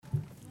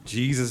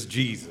Jesus,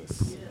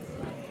 Jesus.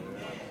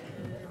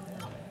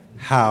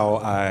 How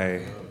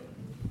I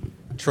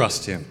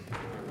trust him.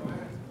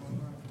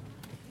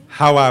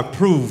 How I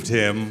proved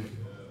him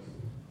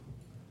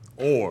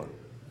over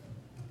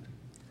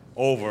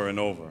and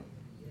over.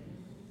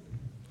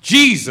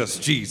 Jesus,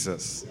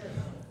 Jesus.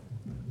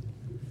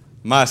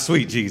 My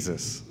sweet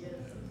Jesus.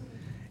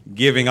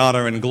 Giving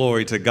honor and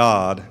glory to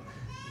God,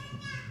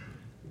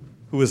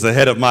 who is the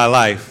head of my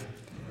life.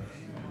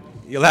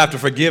 You'll have to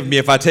forgive me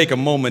if I take a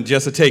moment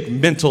just to take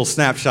mental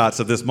snapshots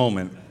of this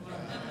moment.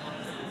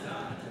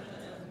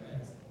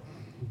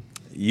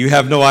 You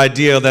have no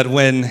idea that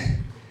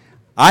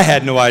I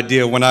had no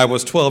idea when I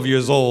was 12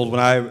 years old, when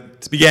I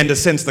began to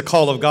sense the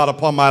call of God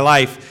upon my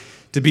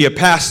life to be a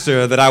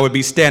pastor, that I would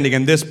be standing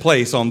in this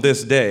place on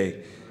this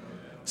day,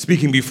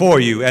 speaking before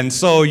you. And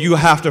so you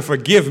have to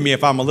forgive me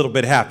if I'm a little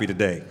bit happy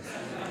today.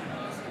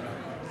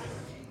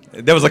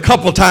 There was a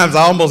couple times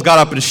I almost got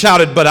up and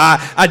shouted, but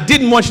I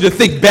didn't want you to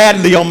think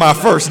badly on my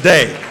first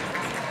day.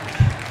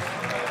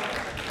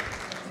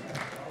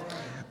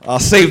 I'll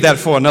save that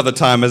for another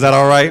time. Is that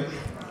all right?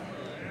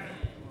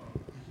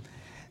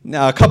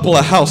 Now, a couple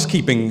of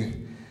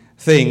housekeeping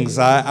things.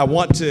 I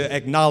want to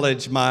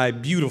acknowledge my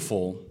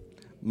beautiful,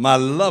 my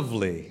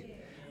lovely,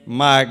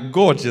 my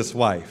gorgeous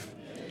wife.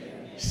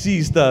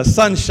 She's the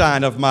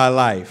sunshine of my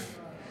life,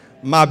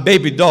 my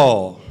baby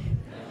doll,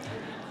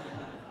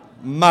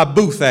 my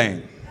boo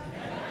thing.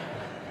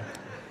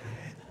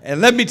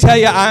 And let me tell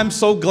you, I'm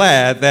so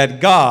glad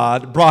that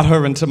God brought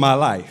her into my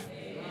life.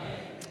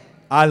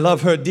 I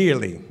love her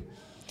dearly.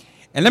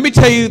 And let me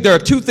tell you, there are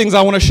two things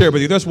I want to share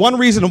with you. There's one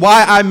reason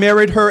why I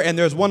married her, and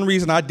there's one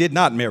reason I did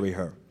not marry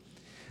her.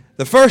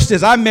 The first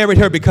is I married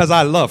her because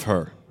I love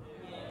her.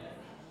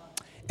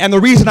 And the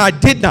reason I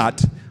did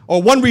not,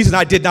 or one reason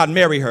I did not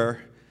marry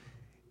her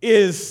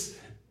is,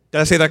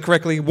 did I say that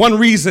correctly? One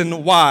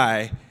reason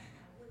why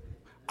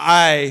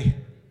I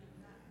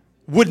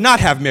would not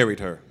have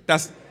married her.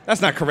 That's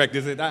not correct,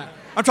 is it?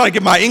 I'm trying to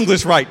get my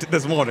English right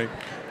this morning.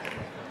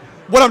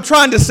 What I'm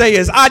trying to say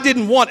is I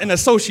didn't want an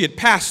associate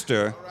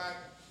pastor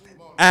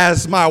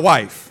as my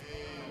wife.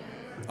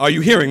 Are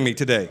you hearing me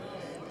today?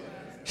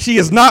 She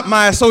is not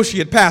my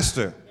associate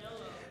pastor.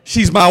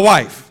 She's my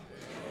wife.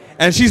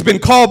 And she's been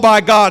called by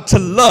God to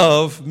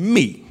love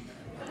me.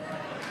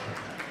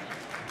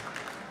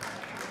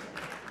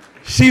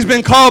 She's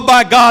been called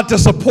by God to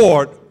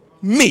support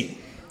me.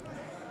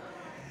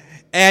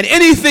 And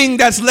anything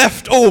that's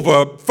left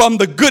over from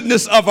the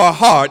goodness of her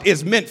heart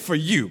is meant for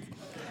you.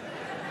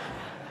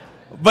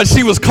 But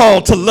she was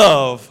called to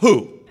love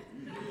who?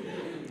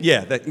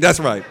 Yeah, that's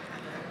right.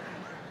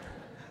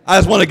 I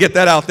just want to get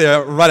that out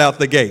there right out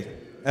the gate.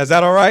 Is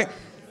that all right?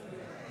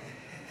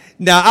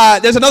 Now,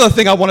 there's another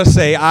thing I want to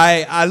say.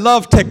 I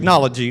love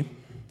technology.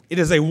 It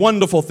is a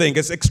wonderful thing.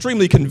 It's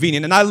extremely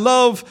convenient. And I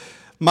love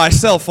my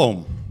cell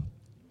phone.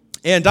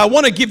 And I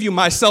want to give you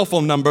my cell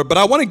phone number, but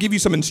I want to give you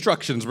some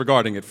instructions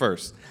regarding it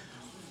first.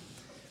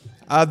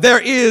 Now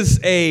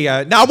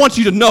I want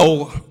you to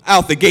know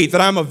out the gate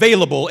that I'm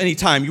available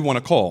anytime you want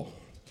to call.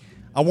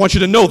 I want you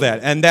to know that,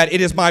 and that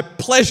it is my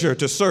pleasure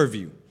to serve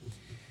you.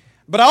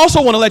 But I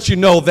also want to let you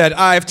know that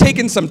I've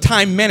taken some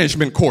time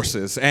management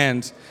courses,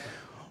 and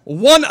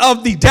one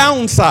of the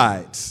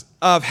downsides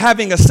of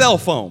having a cell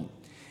phone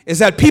is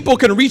that people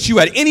can reach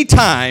you at any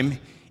time,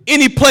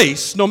 any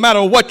place, no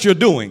matter what you're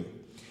doing.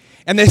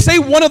 And they say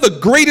one of the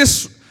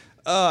greatest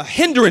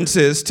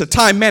hindrances to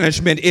time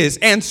management is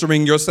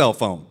answering your cell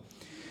phone.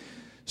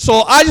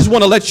 So I just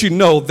want to let you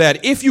know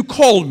that if you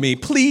called me,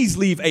 please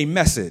leave a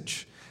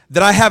message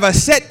that I have a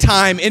set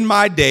time in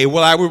my day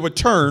where I will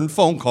return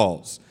phone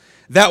calls.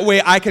 That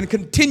way I can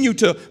continue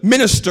to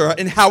minister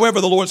in however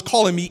the Lord's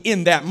calling me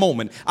in that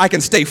moment. I can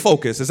stay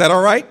focused. Is that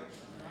all right?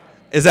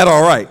 Is that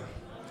all right?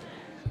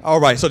 All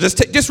right, so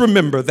just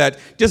remember that.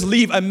 Just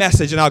leave a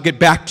message and I'll get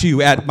back to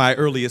you at my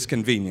earliest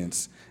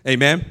convenience.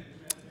 Amen?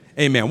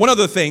 Amen. One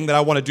other thing that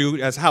I want to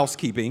do as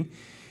housekeeping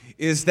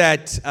is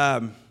that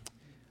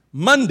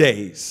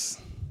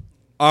Mondays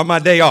are my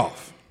day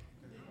off.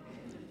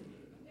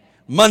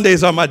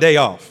 Mondays are my day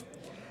off.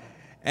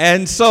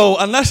 And so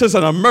unless there's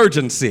an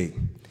emergency,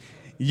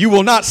 you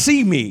will not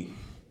see me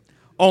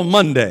on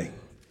Monday.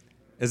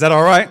 Is that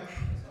all right?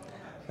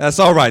 That's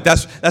all right.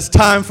 That's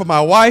time for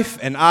my wife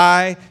and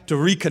I to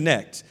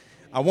reconnect.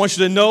 I want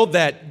you to know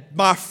that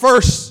my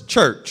first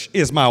church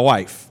is my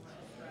wife.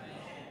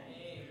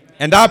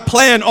 And I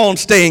plan on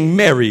staying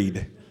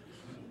married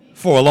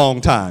for a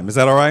long time. Is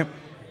that all right?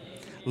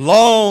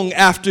 Long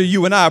after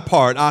you and I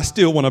part, I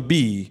still want to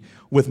be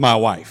with my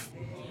wife.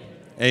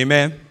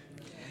 Amen.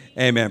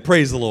 Amen.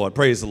 Praise the Lord.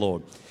 Praise the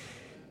Lord.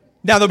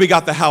 Now that we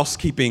got the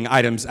housekeeping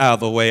items out of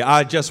the way,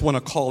 I just want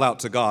to call out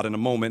to God in a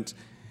moment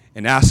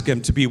and ask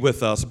him to be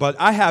with us. But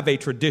I have a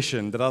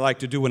tradition that I like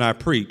to do when I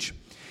preach.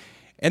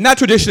 And that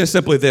tradition is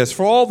simply this.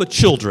 For all the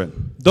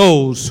children,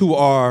 those who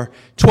are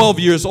 12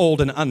 years old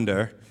and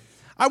under,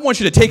 I want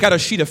you to take out a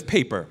sheet of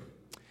paper,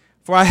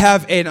 for I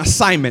have an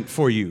assignment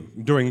for you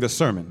during the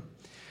sermon.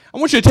 I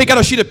want you to take out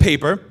a sheet of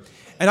paper,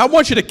 And I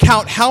want you to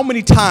count how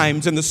many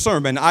times in the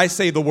sermon I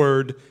say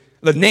the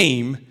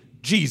name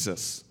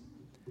Jesus.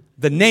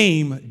 The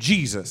name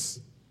Jesus.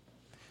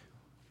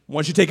 I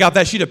want you to take out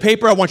that sheet of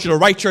paper. I want you to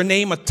write your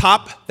name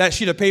atop that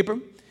sheet of paper.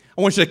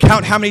 I want you to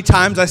count how many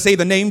times I say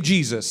the name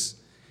Jesus.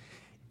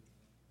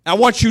 I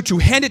want you to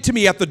hand it to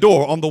me at the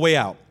door on the way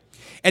out.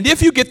 And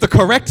if you get the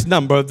correct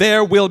number,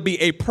 there will be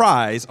a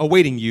prize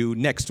awaiting you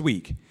next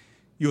week.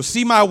 You'll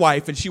see my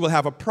wife, and she will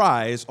have a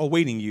prize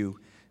awaiting you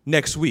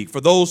next week.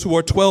 For those who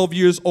are 12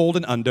 years old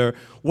and under,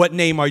 what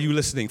name are you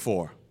listening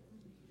for?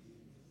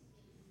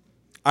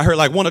 I heard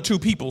like one or two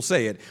people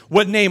say it.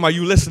 What name are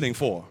you listening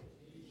for?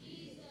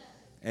 Jesus.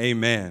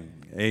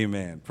 Amen.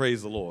 Amen.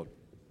 Praise the Lord.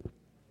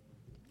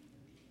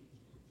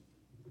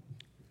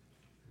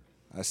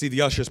 I see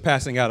the ushers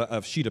passing out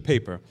a sheet of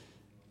paper.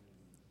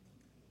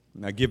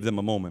 And I give them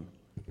a moment.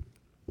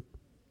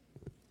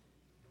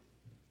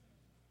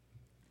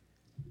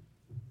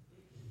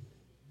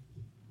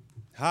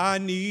 I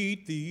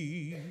need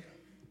thee.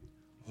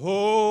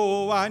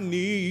 Oh, I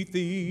need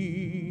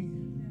thee.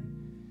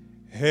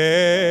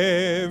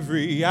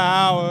 Every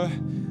hour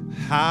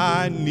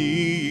I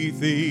need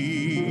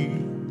thee.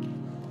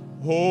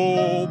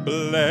 Oh,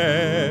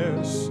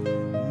 bless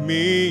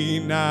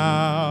me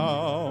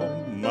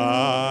now,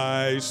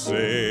 my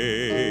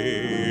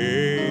Savior.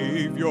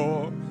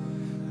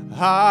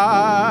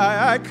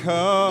 I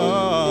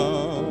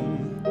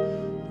come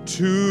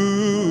to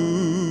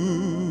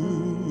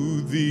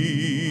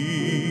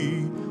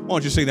thee. Why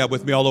don't you sing that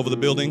with me all over the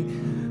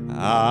building?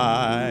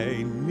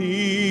 I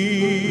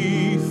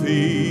need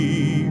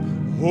thee.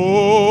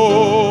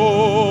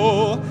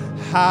 Oh,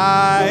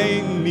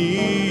 I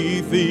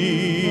need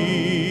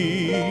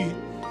thee.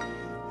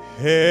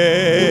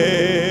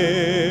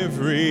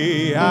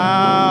 Every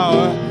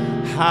hour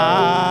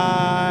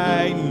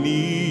I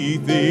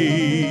need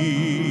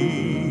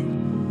thee.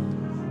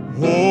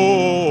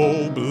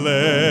 Oh,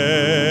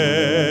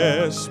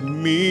 bless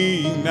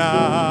me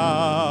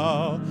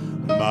now,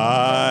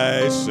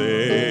 my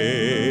Savior.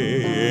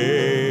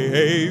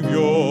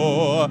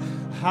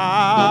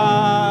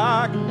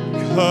 I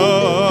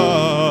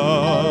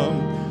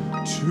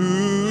come to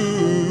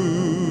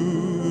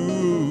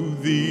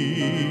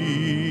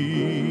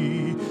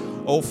thee.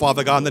 Oh,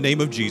 Father God, in the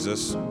name of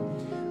Jesus,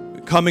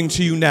 coming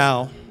to you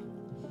now,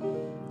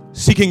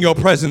 seeking your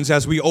presence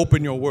as we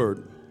open your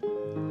word.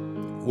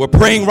 We're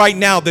praying right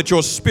now that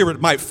your spirit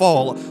might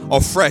fall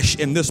afresh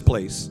in this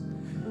place.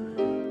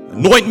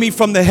 Anoint me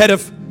from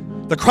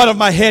the crown of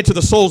my head to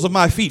the soles of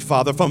my feet,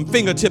 Father, from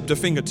fingertip to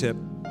fingertip.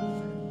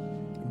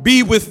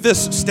 Be with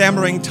this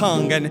stammering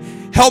tongue and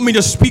help me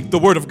to speak the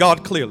word of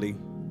God clearly.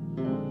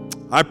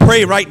 I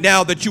pray right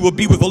now that you will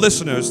be with the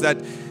listeners,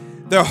 that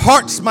their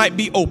hearts might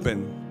be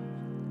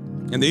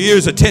open and their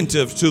ears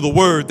attentive to the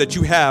word that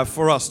you have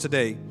for us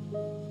today.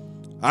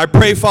 I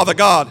pray, Father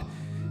God,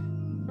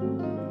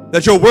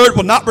 that your word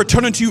will not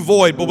return unto you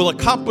void, but will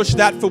accomplish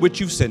that for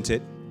which you've sent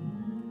it.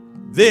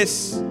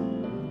 This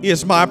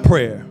is my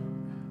prayer.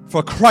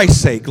 For Christ's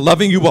sake,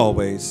 loving you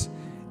always.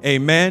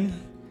 Amen,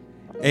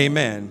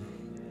 amen,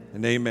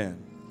 and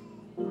amen.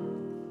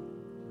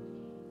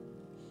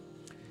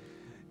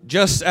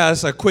 Just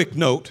as a quick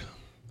note,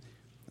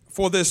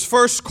 for this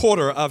first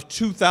quarter of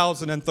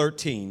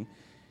 2013,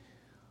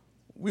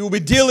 we will be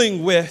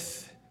dealing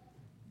with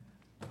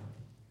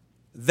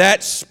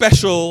that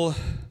special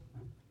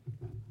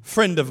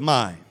friend of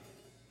mine.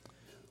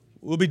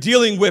 We'll be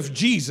dealing with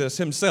Jesus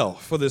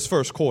himself for this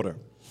first quarter.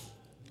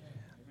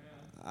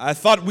 I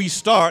thought we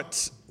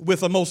start with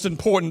the most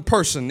important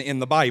person in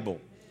the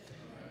Bible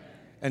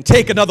and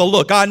take another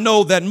look. I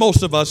know that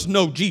most of us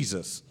know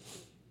Jesus,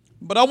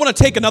 but I want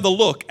to take another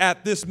look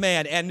at this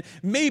man and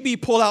maybe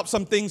pull out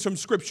some things from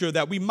Scripture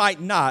that we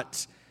might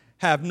not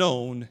have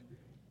known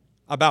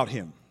about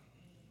him.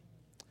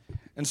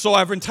 And so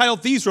I've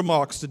entitled these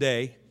remarks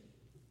today,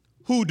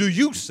 Who Do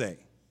You Say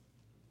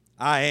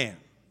I Am?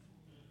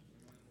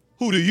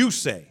 Who do you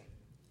say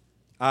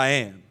I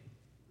am?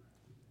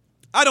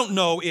 I don't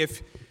know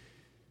if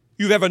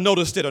you've ever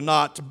noticed it or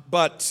not,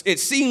 but it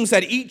seems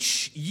that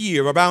each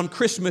year around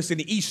Christmas and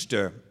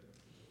Easter,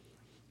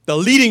 the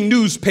leading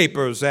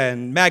newspapers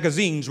and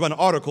magazines run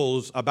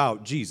articles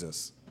about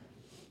Jesus.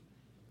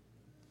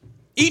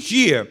 Each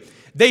year,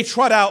 they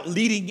trot out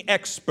leading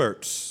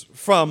experts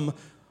from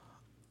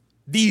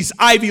these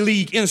Ivy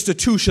League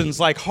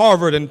institutions like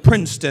Harvard and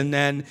Princeton,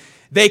 and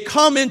they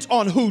comment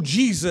on who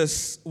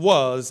Jesus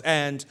was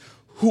and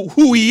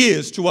who he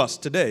is to us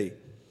today.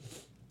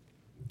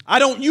 I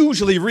don't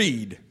usually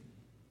read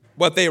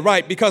what they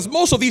write because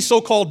most of these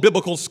so-called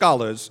biblical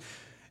scholars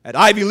at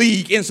Ivy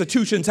League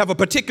institutions have a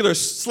particular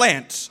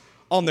slant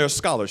on their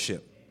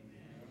scholarship.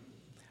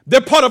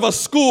 They're part of a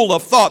school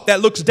of thought that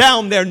looks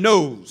down their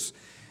nose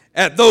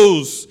at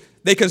those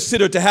they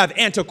consider to have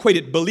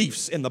antiquated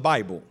beliefs in the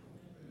Bible.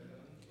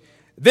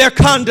 They're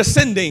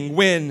condescending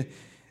when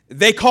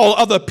they call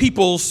other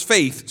people's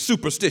faith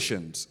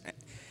superstitions.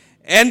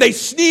 And they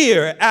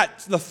sneer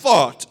at the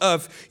thought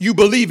of you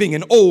believing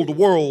in old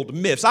world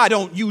myths. I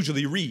don't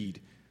usually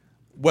read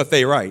what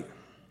they write.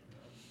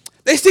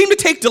 They seem to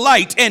take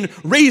delight in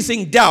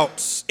raising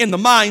doubts in the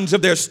minds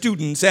of their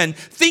students and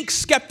think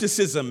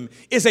skepticism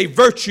is a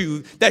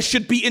virtue that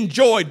should be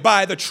enjoyed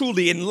by the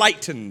truly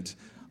enlightened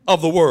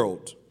of the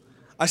world.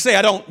 I say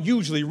I don't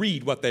usually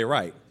read what they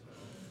write.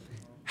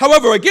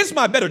 However, against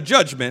my better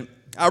judgment,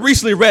 I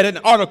recently read an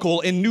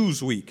article in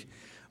Newsweek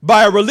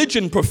by a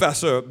religion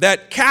professor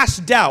that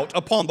cast doubt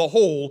upon the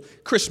whole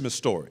Christmas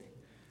story.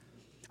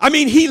 I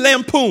mean, he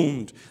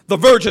lampooned the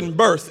virgin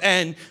birth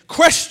and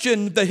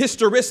questioned the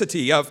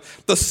historicity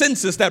of the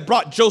census that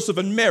brought Joseph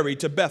and Mary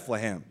to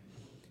Bethlehem.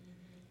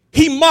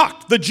 He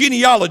mocked the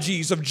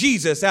genealogies of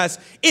Jesus as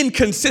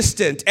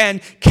inconsistent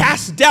and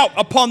cast doubt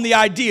upon the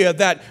idea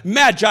that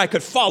Magi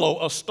could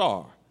follow a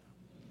star.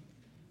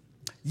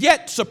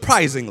 Yet,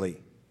 surprisingly,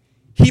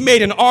 he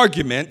made an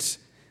argument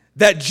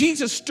that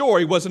Jesus'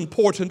 story was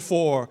important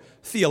for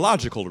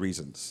theological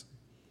reasons.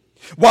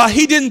 While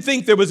he didn't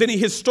think there was any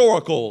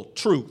historical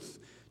truth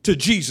to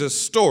Jesus'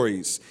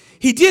 stories,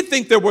 he did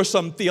think there were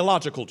some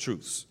theological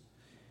truths.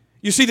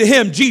 You see, to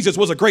him, Jesus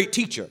was a great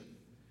teacher,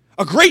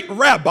 a great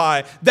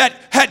rabbi that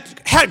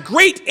had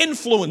great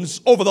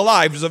influence over the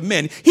lives of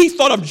men. He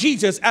thought of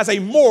Jesus as a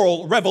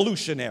moral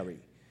revolutionary,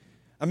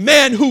 a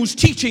man whose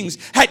teachings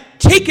had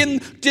taken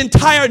the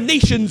entire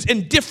nations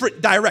in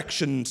different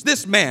directions.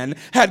 This man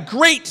had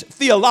great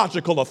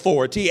theological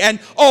authority, and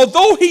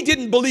although he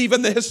didn't believe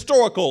in the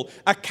historical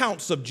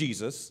accounts of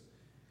Jesus,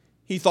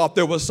 he thought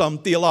there was some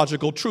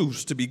theological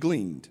truths to be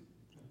gleaned.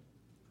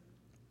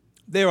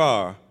 There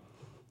are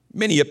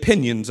many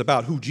opinions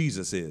about who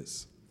Jesus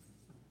is.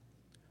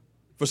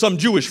 For some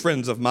Jewish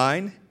friends of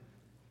mine,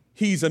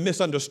 he's a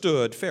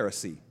misunderstood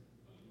Pharisee.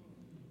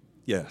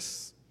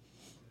 Yes.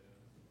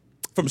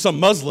 From some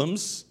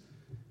Muslims,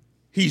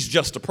 he's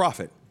just a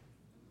prophet.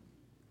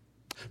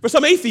 For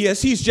some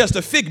atheists, he's just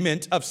a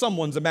figment of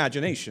someone's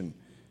imagination.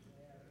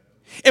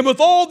 And with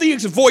all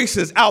these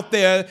voices out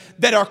there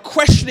that are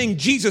questioning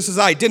Jesus'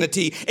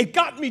 identity, it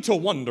got me to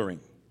wondering,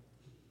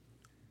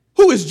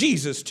 who is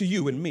Jesus to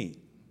you and me?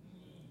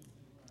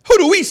 Who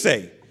do we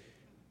say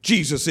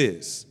Jesus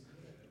is?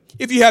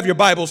 If you have your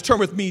Bibles, turn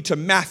with me to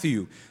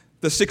Matthew,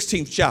 the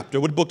 16th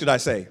chapter. What book did I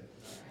say?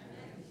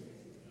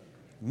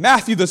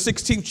 Matthew, the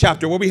 16th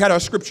chapter, where we had our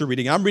scripture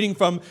reading. I'm reading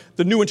from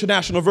the New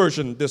International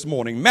Version this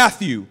morning.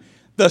 Matthew,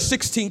 the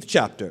 16th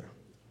chapter.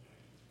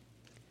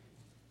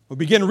 We'll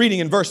begin reading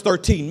in verse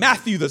 13.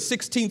 Matthew, the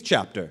 16th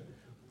chapter.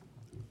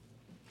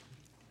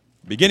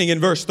 Beginning in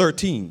verse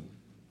 13.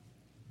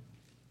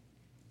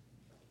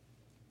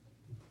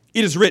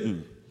 It is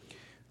written,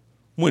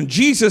 when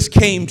Jesus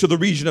came to the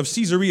region of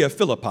Caesarea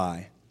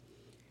Philippi,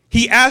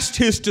 he asked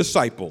his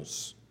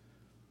disciples,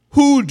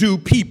 who do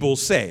people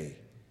say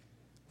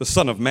the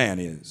Son of Man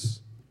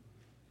is?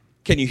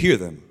 Can you hear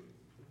them?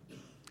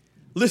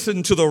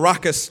 Listen to the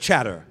raucous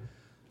chatter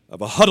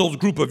of a huddled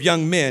group of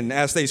young men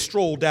as they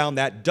stroll down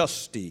that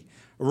dusty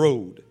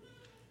road.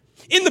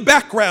 In the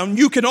background,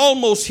 you can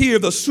almost hear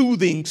the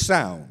soothing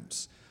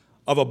sounds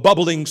of a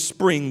bubbling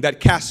spring that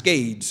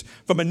cascades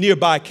from a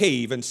nearby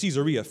cave in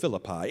Caesarea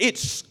Philippi.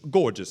 It's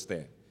gorgeous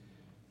there.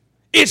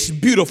 It's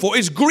beautiful.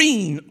 It's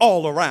green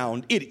all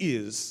around. It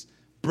is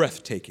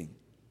breathtaking.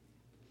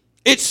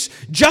 It's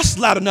just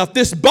loud enough.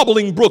 This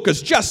bubbling brook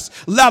is just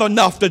loud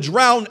enough to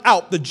drown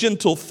out the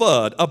gentle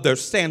thud of their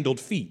sandaled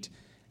feet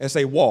as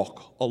they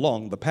walk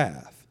along the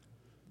path.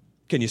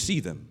 Can you see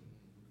them?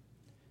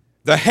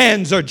 Their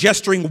hands are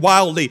gesturing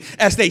wildly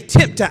as they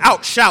attempt to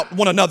outshout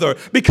one another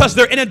because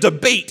they're in a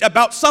debate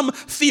about some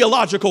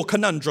theological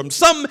conundrum,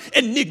 some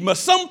enigma,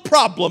 some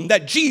problem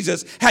that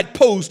Jesus had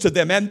posed to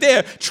them, and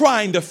they're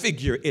trying to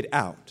figure it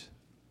out.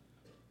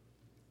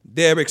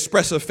 Their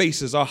expressive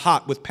faces are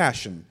hot with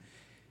passion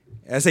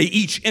as they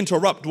each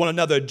interrupt one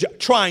another,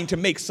 trying to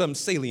make some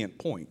salient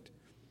point.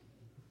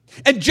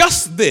 And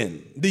just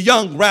then, the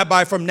young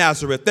rabbi from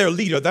Nazareth, their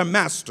leader, their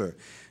master,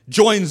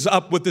 joins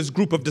up with this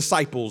group of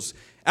disciples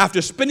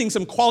after spending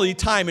some quality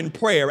time in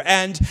prayer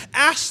and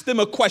asks them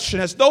a question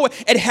as though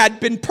it had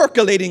been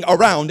percolating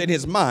around in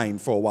his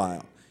mind for a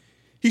while.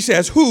 He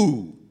says,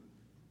 who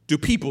do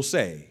people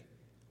say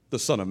the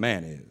Son of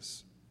Man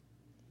is?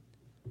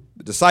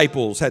 The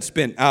disciples had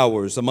spent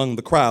hours among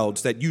the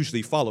crowds that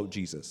usually followed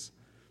Jesus.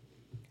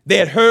 They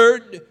had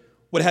heard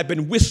what had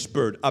been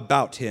whispered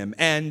about him,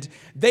 and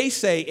they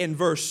say in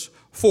verse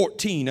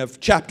 14 of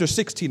chapter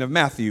 16 of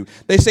Matthew,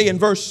 they say in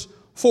verse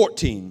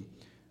 14,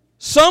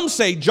 some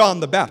say John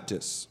the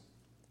Baptist,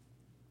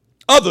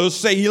 others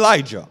say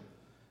Elijah,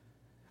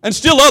 and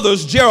still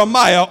others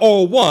Jeremiah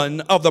or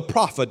one of the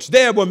prophets.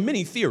 There were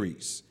many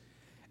theories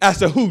as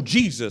to who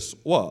Jesus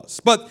was,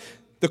 but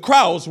the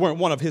crowds weren't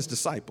one of his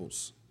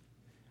disciples.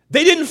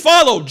 They didn't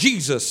follow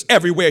Jesus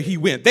everywhere he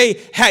went.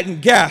 They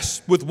hadn't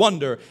gasped with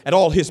wonder at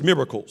all his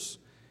miracles.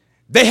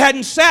 They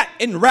hadn't sat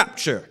in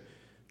rapture,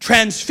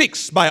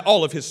 transfixed by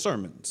all of his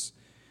sermons.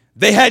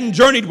 They hadn't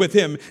journeyed with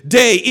him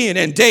day in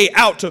and day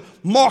out to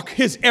mark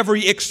his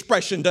every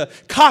expression, to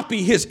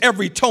copy his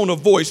every tone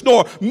of voice,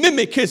 nor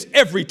mimic his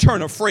every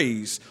turn of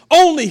phrase.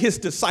 Only his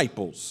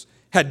disciples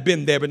had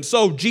been there. And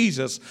so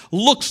Jesus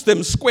looks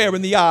them square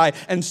in the eye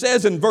and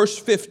says in verse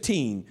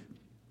 15,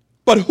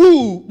 "But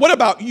what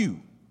about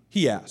you?"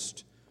 he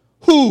asked.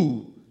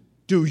 "Who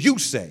do you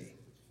say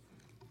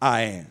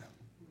I am?"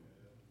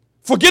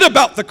 Forget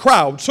about the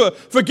crowd.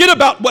 Forget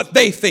about what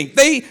they think.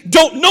 They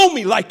don't know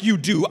me like you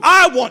do.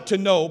 I want to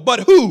know,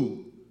 but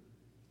who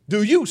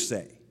do you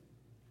say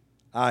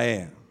I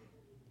am?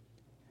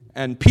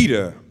 And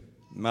Peter,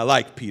 I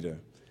like Peter.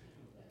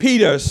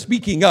 Peter,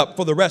 speaking up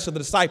for the rest of the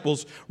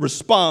disciples,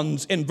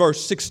 responds in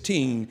verse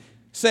 16,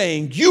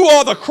 saying, "You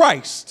are the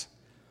Christ,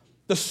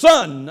 the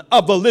Son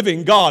of the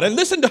living God." And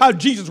listen to how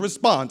Jesus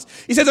responds.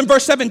 He says in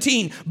verse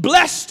 17,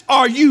 "Blessed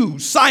are you,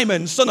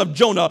 Simon, son of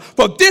Jonah,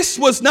 for this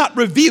was not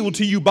revealed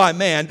to you by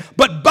man,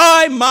 but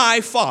by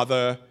my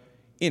Father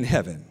in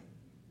heaven."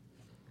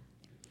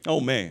 Oh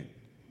man,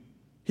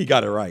 he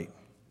got it right.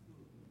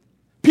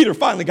 Peter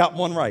finally got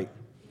one right.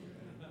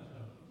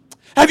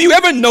 Have you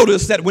ever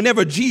noticed that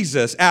whenever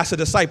Jesus asked the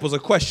disciples a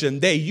question,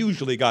 they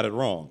usually got it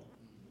wrong?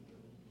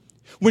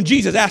 When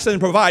Jesus asked them to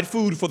provide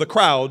food for the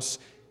crowds,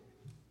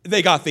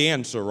 they got the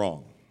answer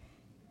wrong.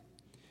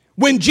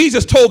 When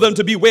Jesus told them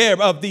to beware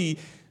of the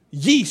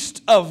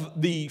yeast of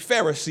the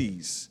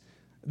Pharisees,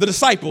 the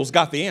disciples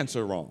got the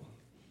answer wrong.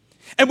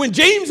 And when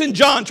James and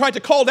John tried to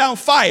call down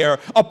fire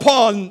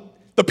upon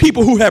the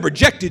people who had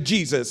rejected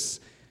Jesus,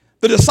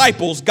 the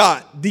disciples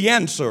got the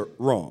answer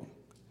wrong.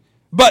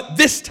 But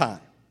this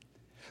time,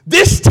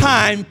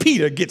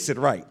 Peter gets it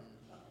right.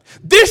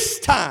 This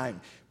time,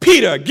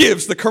 Peter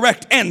gives the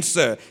correct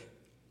answer,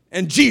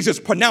 and Jesus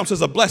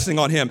pronounces a blessing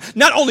on him.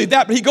 Not only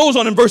that, but he goes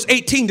on in verse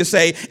 18 to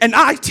say, "And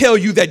I tell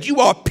you that you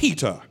are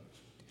Peter,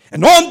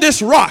 and on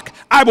this rock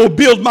I will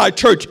build my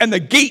church, and the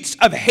gates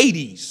of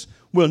Hades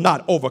will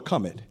not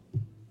overcome it."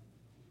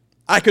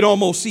 I could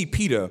almost see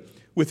Peter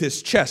with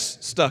his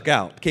chest stuck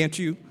out, can't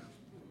you?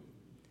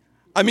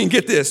 I mean,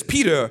 get this,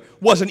 Peter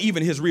wasn't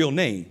even his real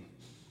name.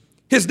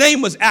 His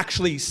name was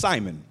actually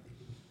Simon.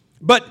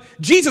 But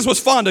Jesus was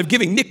fond of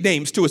giving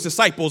nicknames to his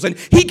disciples, and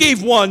he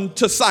gave one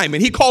to Simon.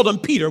 He called him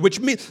Peter, which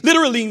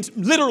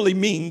literally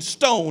means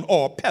stone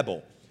or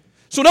pebble.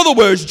 So in other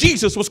words,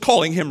 Jesus was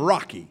calling him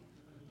Rocky.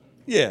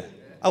 Yeah,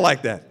 I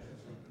like that.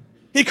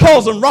 He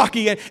calls him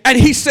Rocky, and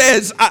he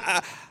says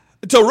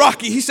to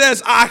Rocky, he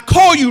says, "I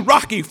call you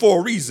Rocky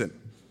for a reason.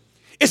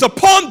 It's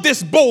upon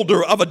this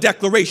boulder of a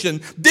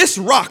declaration, this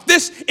rock,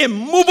 this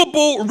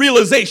immovable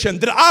realization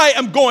that I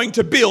am going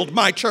to build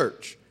my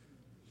church."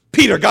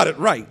 Peter got it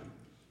right.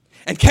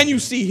 And can you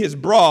see his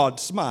broad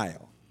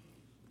smile?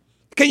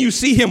 Can you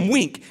see him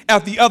wink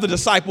at the other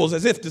disciples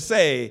as if to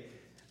say,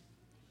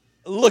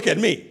 "Look at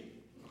me.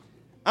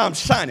 I'm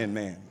shining,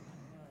 man."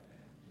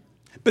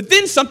 But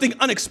then something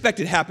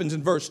unexpected happens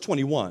in verse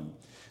 21.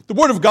 The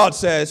Word of God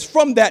says,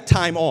 "From that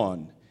time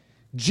on,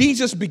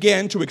 Jesus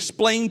began to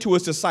explain to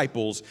his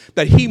disciples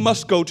that he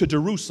must go to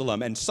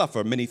Jerusalem and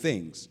suffer many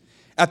things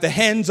at the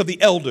hands of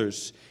the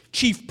elders,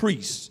 chief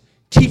priests,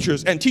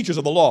 teachers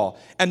of the law,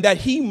 and that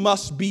he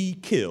must be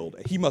killed."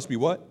 He must be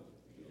what?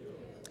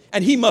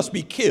 And he must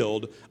be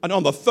killed, and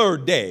on the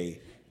third day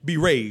be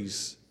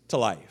raised to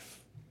life.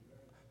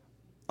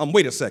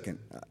 Wait a second.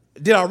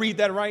 Did I read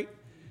that right?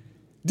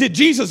 Did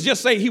Jesus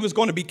just say he was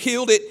going to be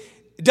killed? It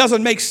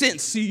doesn't make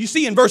sense. You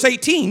see, in verse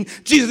 18,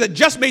 Jesus had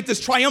just made this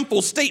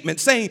triumphal statement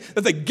saying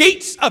that the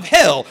gates of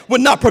hell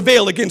would not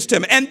prevail against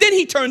him. And then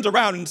he turns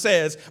around and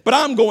says, "But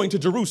I'm going to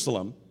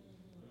Jerusalem,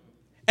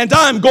 and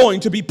I'm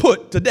going to be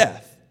put to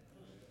death."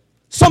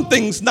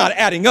 Something's not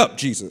adding up,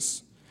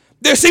 Jesus.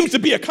 There seems to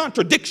be a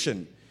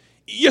contradiction.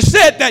 You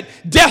said that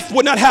death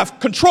would not have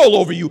control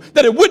over you,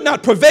 that it would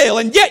not prevail,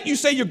 and yet you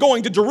say you're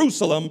going to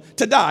Jerusalem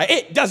to die.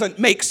 It doesn't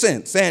make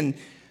sense. And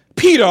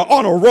Peter,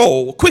 on a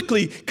roll,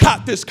 quickly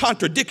caught this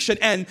contradiction,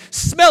 and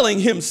smelling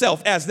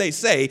himself, as they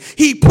say,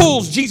 he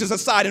pulls Jesus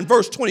aside in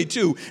verse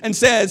 22 and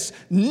says,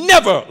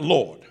 "Never,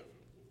 Lord."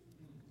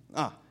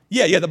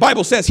 The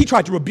Bible says he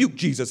tried to rebuke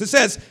Jesus. It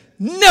says,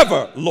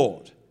 "Never,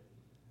 Lord.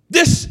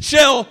 This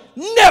shall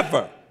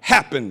never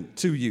happen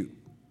to you."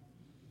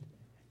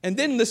 And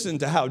then listen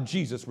to how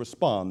Jesus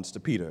responds to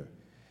Peter.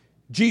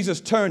 Jesus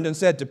turned and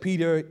said to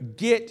Peter,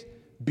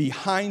 "Get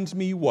behind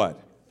me,"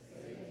 what?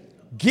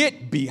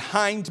 "Get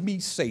behind me,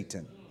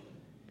 Satan.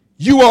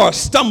 You are a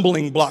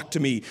stumbling block to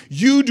me.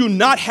 You do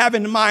not have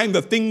in mind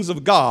the things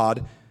of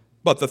God,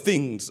 but the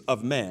things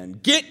of man."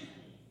 Get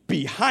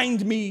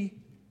behind me,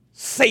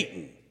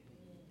 Satan.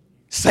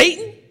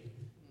 Satan?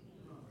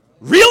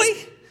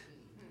 Really?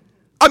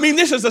 I mean,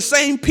 this is the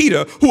same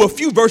Peter who a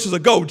few verses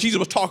ago Jesus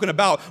was talking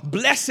about,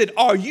 "Blessed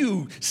are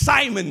you,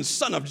 Simon,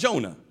 son of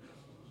Jonah."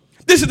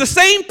 This is the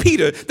same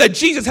Peter that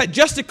Jesus had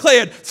just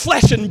declared,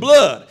 "Flesh and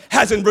blood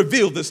hasn't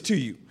revealed this to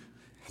you."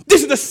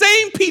 This is the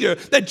same Peter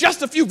that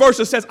just a few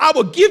verses says, "I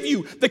will give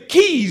you the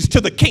keys to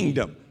the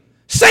kingdom."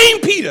 Same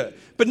Peter.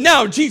 But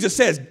now Jesus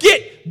says,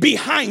 "Get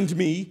behind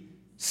me,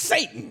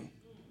 Satan."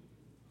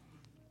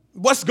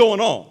 What's going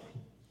on?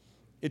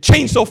 It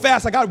changed so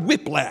fast, I got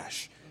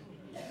whiplash.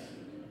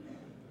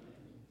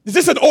 Is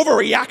this an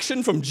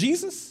overreaction from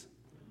Jesus?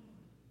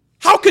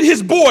 How could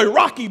his boy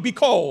Rocky be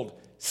called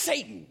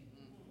Satan?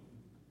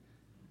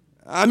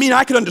 I mean,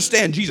 I could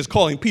understand Jesus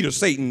calling Peter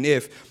Satan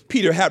if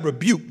Peter had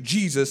rebuked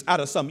Jesus out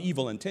of some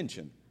evil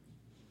intention.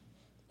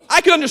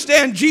 I could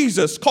understand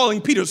Jesus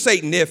calling Peter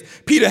Satan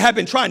if Peter had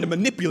been trying to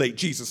manipulate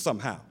Jesus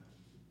somehow.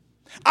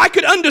 I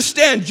could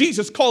understand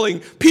Jesus calling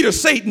Peter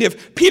Satan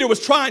if Peter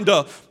was trying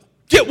to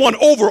get one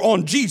over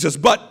on Jesus.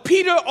 But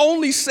Peter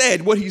only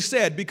said what he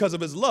said because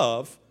of his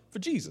love for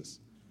Jesus.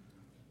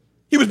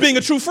 He was being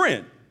a true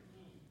friend.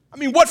 I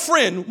mean, what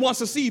friend wants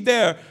to see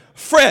their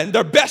friend,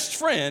 their best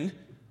friend,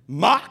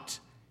 mocked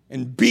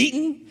and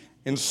beaten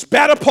and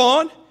spat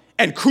upon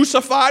and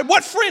crucified?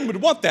 What friend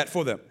would want that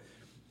for them?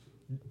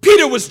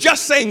 Peter was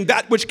just saying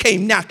that which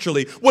came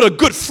naturally, what a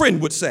good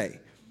friend would say.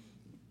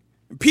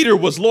 Peter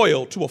was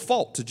loyal to a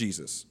fault to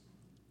Jesus.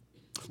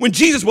 When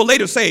Jesus will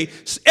later say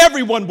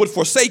everyone would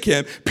forsake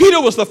him,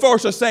 Peter was the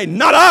first to say,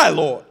 "Not I,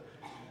 Lord.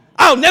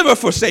 I'll never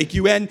forsake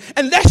you." And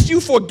lest you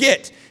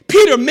forget,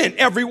 Peter meant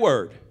every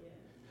word.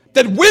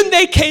 That when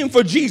they came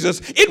for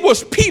Jesus, it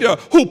was Peter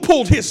who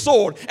pulled his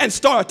sword and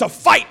started to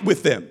fight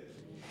with them.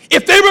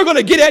 If they were going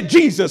to get at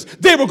Jesus,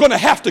 they were going to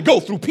have to go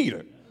through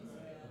Peter.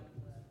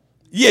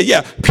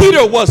 Yeah.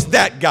 Peter was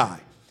that guy.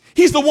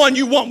 He's the one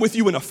you want with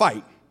you in a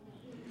fight.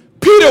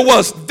 Peter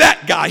was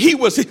that guy. He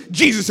was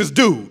Jesus'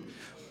 dude.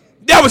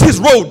 That was his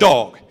road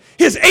dog,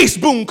 his ace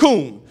boon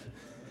coon,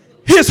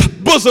 his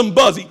bosom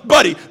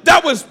buddy.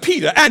 That was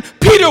Peter. And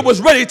Peter was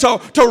ready to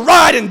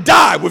ride and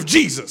die with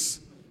Jesus.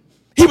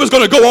 He was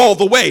going to go all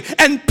the way.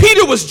 And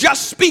Peter was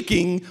just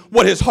speaking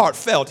what his heart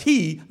felt.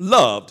 He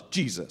loved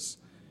Jesus.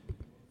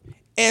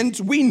 And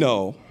we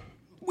know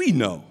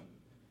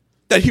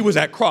that he was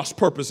at cross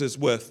purposes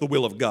with the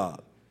will of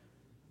God.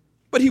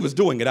 But he was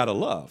doing it out of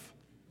love.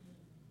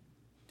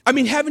 I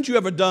mean, haven't you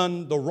ever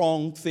done the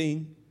wrong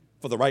thing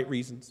for the right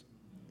reasons?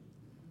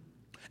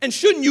 And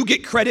shouldn't you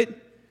get credit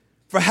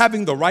for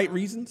having the right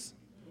reasons?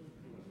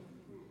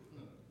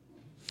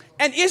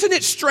 And isn't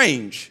it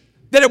strange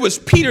that it was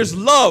Peter's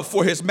love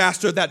for his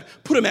master that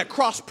put him at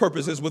cross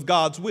purposes with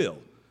God's will?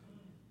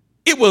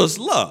 It was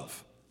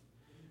love.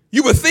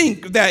 You would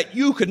think that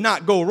you could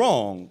not go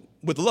wrong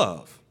with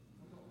love.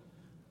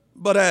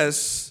 But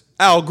as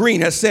Al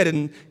Green has said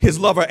in his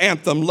lover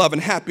anthem, Love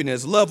and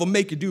Happiness, love will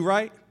make you do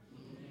right.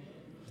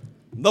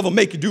 Love will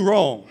make you do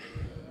wrong.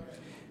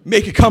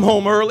 Make you come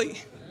home early.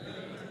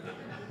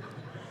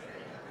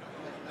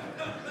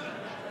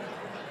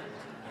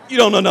 You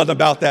don't know nothing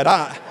about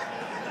that.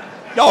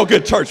 Y'all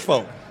good church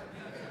folk.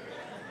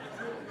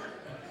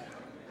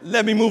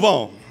 Let me move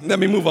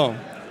on.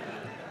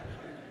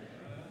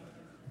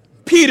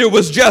 Peter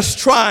was just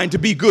trying to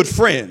be good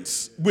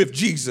friends with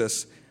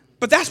Jesus.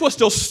 But that's what's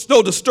still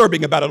so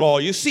disturbing about it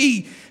all. You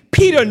see,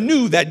 Peter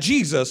knew that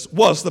Jesus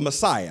was the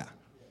Messiah.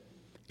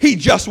 He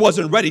just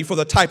wasn't ready for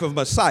the type of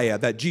Messiah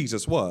that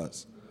Jesus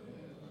was.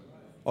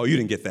 Oh, you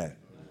didn't get that.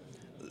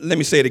 Let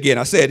me say it again.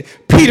 I said,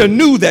 Peter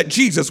knew that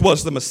Jesus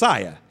was the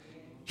Messiah.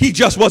 He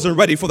just wasn't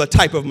ready for the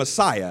type of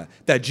Messiah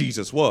that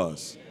Jesus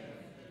was.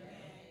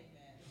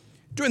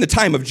 During the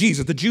time of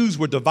Jesus, the Jews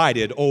were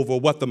divided over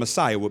what the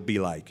Messiah would be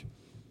like.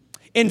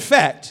 In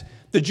fact,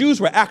 the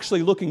Jews were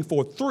actually looking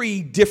for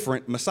 3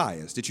 different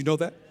Messiahs. Did you know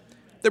that?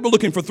 They were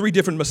looking for 3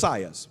 different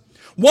Messiahs.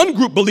 One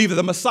group believed that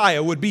the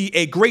Messiah would be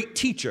a great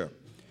teacher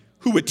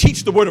who would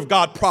teach the word of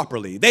God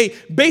properly. They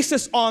based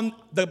this on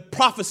the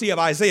prophecy of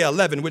Isaiah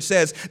 11, which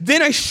says,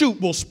 "Then a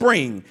shoot will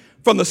spring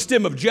from the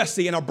stem of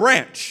Jesse, and a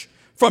branch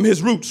from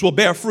his roots will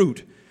bear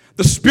fruit.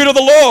 The Spirit of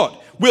the Lord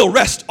will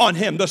rest on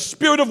him, the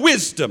Spirit of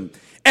wisdom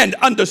and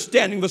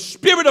understanding, the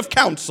Spirit of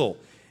counsel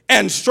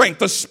and strength,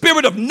 the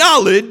Spirit of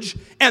knowledge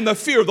and the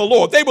fear of the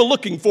Lord." They were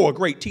looking for a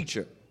great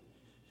teacher.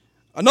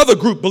 Another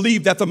group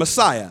believed that the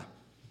Messiah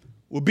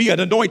would be an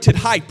anointed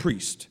high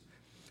priest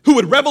who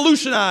would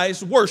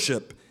revolutionize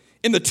worship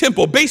in the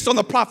temple based on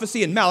the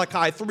prophecy in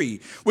Malachi 3,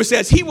 which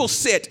says he will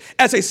sit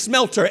as a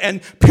smelter and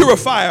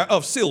purifier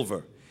of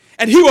silver.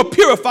 And he will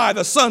purify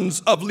the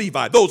sons of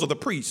Levi, those are the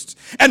priests,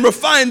 and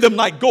refine them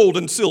like gold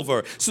and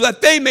silver, so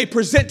that they may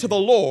present to the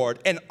Lord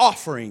an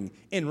offering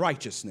in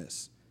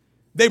righteousness.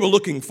 They were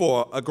looking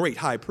for a great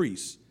high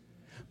priest.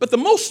 But the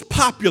most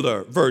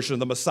popular version of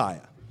the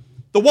Messiah,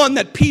 the one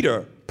that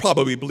Peter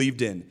probably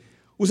believed in,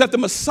 was that the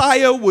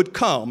Messiah would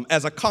come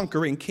as a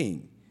conquering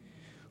king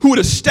who would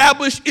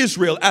establish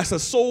Israel as a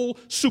sole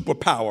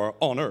superpower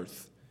on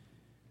earth.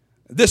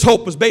 This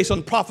hope was based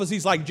on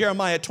prophecies like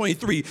Jeremiah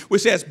 23,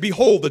 which says,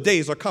 "Behold, the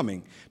days are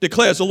coming,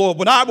 declares the Lord,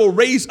 when I will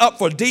raise up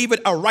for David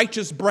a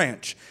righteous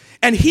branch,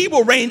 and he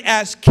will reign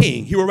as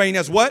king." He will reign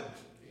as what?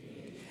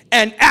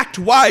 "And act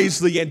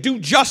wisely and do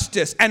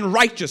justice and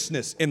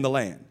righteousness in the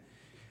land."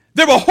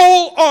 There were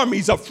whole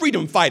armies of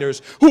freedom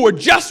fighters who were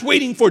just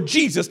waiting for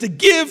Jesus to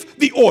give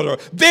the order.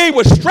 They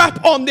would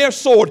strap on their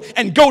sword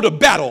and go to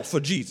battle for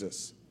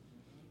Jesus.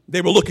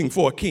 They were looking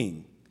for a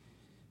king.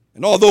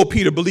 And although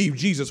Peter believed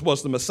Jesus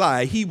was the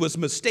Messiah, he was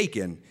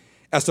mistaken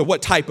as to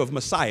what type of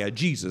Messiah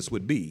Jesus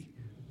would be.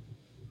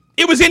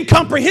 It was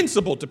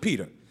incomprehensible to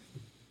Peter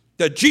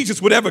that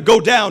Jesus would ever go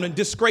down in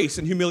disgrace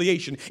and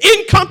humiliation.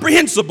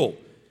 Incomprehensible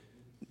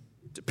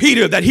to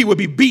Peter that he would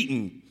be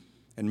beaten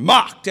and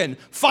mocked and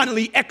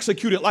finally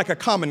executed like a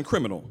common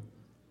criminal.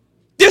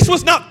 This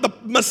was not the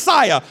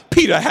Messiah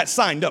Peter had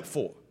signed up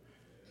for.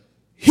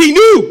 He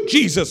knew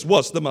Jesus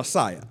was the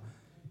Messiah.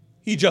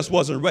 He just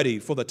wasn't ready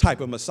for the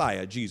type of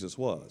Messiah Jesus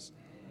was.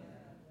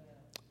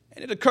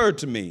 And it occurred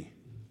to me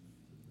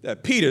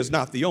that Peter's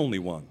not the only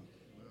one.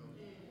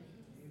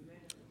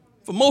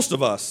 For most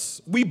of us,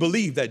 we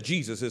believe that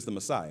Jesus is the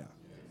Messiah,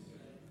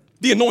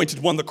 the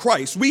anointed one, the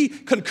Christ. We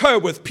concur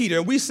with Peter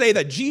and we say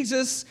that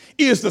Jesus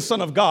is the Son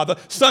of God, the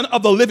Son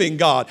of the living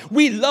God.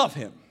 We love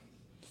him.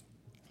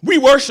 We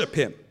worship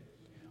him.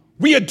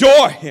 We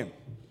adore him.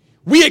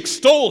 We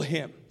extol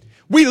him.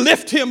 We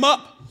lift him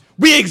up.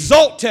 We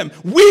exalt him.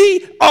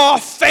 We are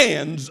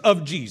fans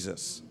of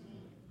Jesus.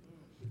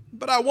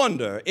 But I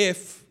wonder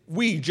if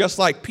we, just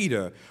like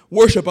Peter,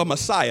 worship a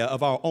Messiah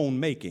of our own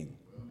making.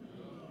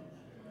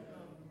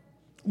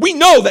 We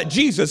know that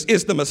Jesus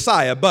is the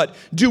Messiah, but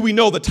do we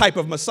know the type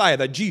of Messiah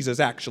that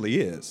Jesus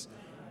actually is?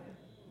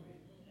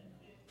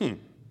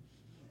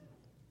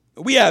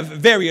 We have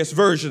various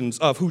versions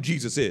of who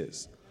Jesus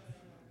is.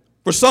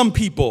 For some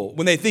people,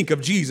 when they think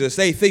of Jesus,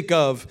 they think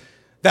of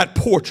that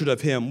portrait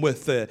of him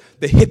with the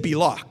hippie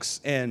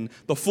locks and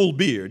the full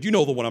beard. You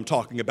know the one I'm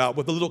talking about,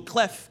 with the little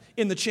cleft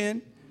in the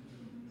chin.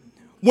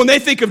 When they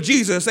think of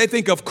Jesus, they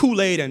think of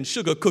Kool-Aid and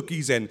sugar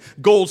cookies and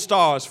gold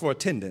stars for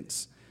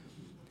attendance.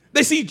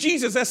 They see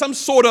Jesus as some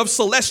sort of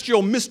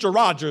celestial Mr.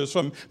 Rogers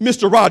from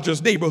Mr.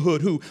 Rogers'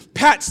 Neighborhood who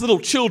pats little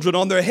children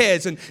on their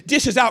heads and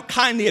dishes out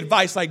kindly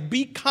advice like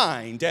be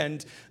kind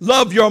and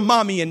love your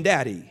mommy and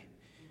daddy.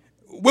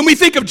 When we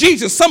think of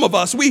Jesus, some of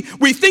us, we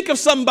think of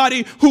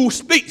somebody who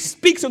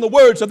speaks in the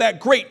words of that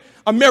great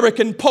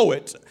American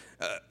poet.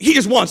 He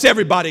just wants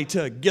everybody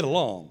to get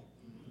along.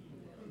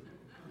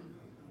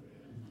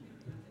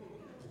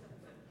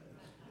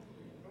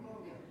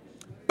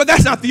 But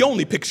that's not the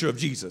only picture of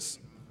Jesus.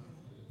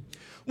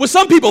 When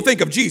some people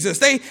think of Jesus,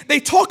 they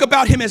talk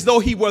about him as though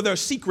he were their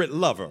secret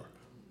lover.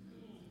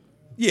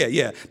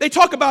 Yeah. They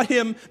talk about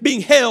him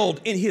being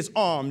held in his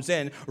arms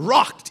and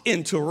rocked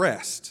into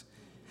rest.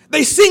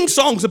 They sing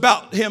songs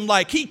about him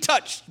like, he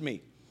touched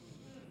me.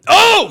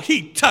 Oh,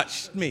 he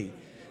touched me.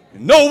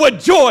 Know what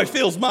joy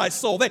fills my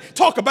soul. They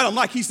talk about him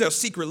like he's their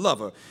secret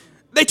lover.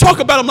 They talk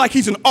about him like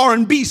he's an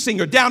R&B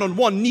singer down on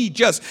one knee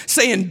just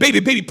saying,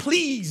 baby,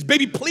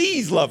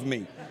 please love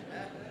me.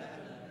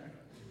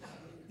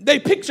 They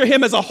picture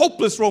him as a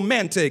hopeless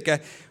romantic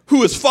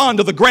who is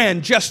fond of the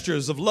grand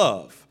gestures of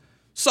love.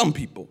 Some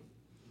people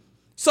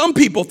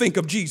think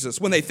of Jesus.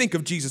 When they think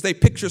of Jesus, they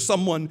picture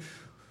someone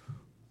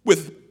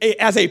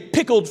as a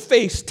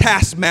pickled-faced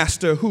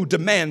taskmaster who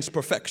demands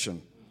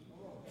perfection.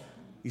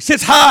 He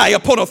sits high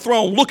upon a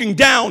throne, looking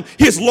down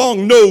his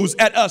long nose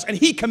at us, and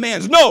he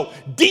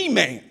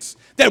demands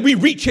that we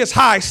reach his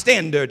high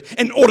standard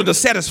in order to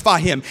satisfy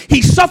him.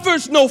 He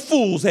suffers no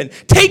fools and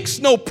takes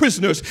no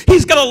prisoners.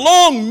 He's got a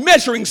long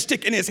measuring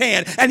stick in his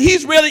hand, and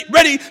he's really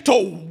ready to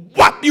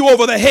whop you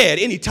over the head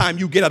anytime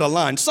you get out of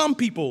line. Some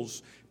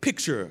people's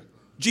picture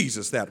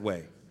Jesus that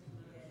way.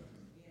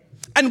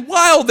 And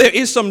while there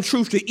is some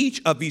truth to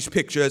each of these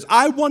pictures,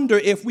 I wonder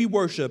if we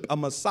worship a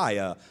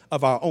Messiah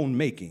of our own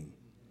making.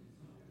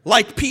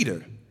 Like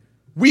Peter,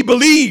 we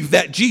believe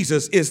that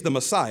Jesus is the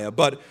Messiah,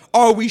 but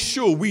are we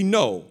sure we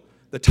know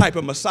the type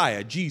of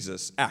Messiah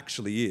Jesus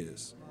actually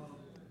is?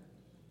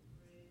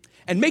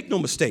 And make no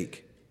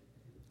mistake,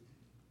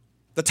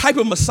 the type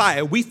of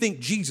Messiah we think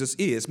Jesus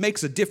is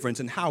makes a difference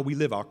in how we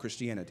live our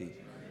Christianity.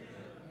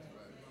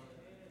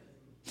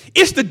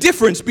 It's the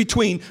difference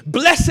between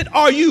blessed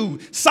are you,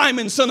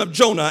 Simon, son of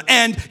Jonah,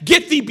 and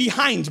get thee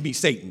behind me,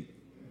 Satan.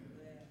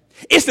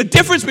 It's the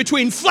difference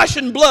between flesh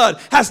and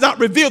blood has not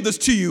revealed this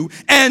to you,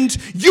 and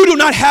you do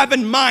not have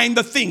in mind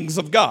the things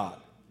of God.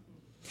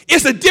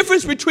 It's the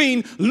difference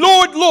between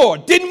Lord,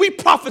 Lord, didn't we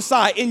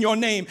prophesy in your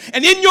name,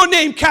 and in your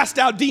name cast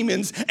out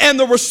demons, and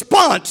the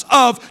response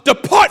of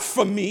depart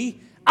from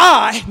me,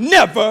 I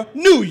never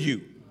knew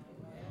you.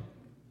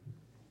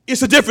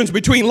 It's the difference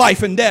between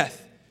life and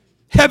death,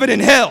 heaven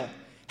and hell,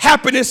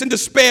 happiness and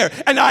despair.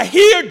 And I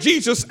hear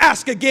Jesus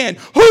ask again,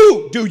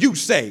 who do you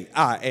say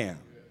I am?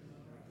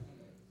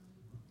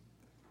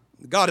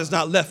 God has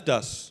not left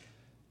us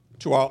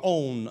to our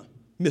own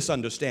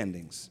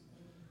misunderstandings.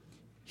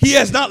 He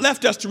has not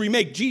left us to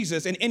remake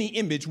Jesus in any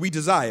image we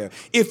desire.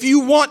 If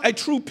you want a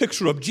true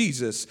picture of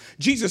Jesus,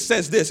 Jesus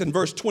says this in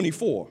verse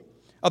 24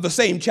 of the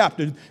same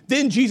chapter.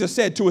 Then Jesus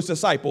said to his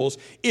disciples,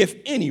 if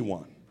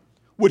anyone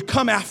would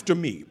come after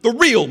me, the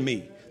real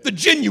me, the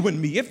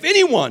genuine me, if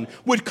anyone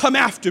would come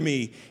after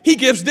me, he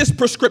gives this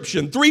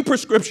prescription, 3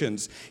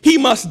 prescriptions. He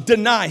must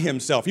deny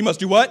himself. He must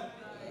do what?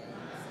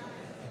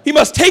 He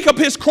must take up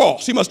his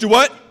cross. He must do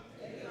what?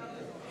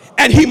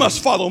 And he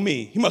must follow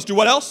me. He must do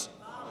what else?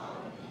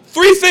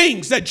 3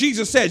 things that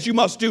Jesus says you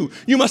must do.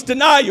 You must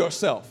deny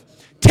yourself,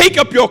 take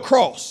up your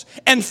cross,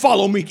 and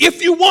follow me.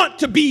 If you want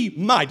to be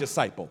my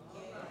disciple,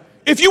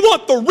 if you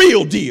want the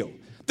real deal,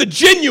 the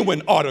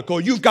genuine article,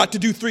 you've got to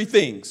do 3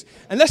 things.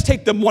 And let's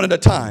take them one at a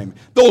time.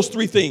 Those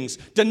 3 things: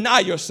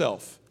 deny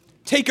yourself,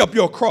 take up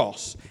your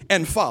cross,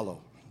 and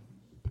follow.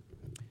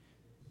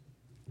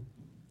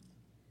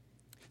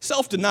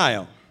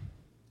 Self-denial.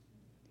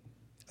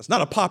 That's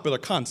not a popular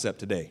concept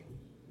today.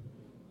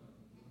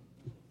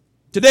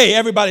 Today,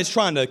 everybody's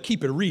trying to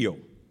keep it real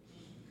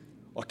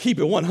or keep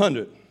it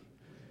 100.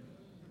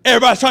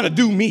 Everybody's trying to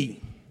do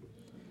me.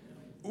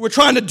 We're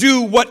trying to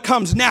do what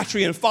comes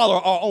naturally and follow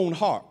our own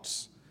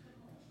hearts.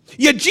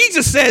 Yet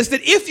Jesus says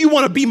that if you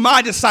want to be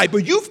my disciple,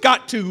 you've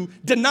got to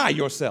deny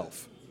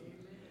yourself.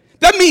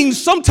 That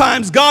means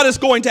sometimes God is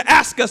going to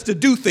ask us to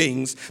do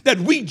things that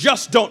we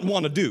just don't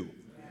want to do.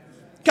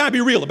 Can I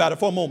be real about it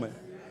for a moment?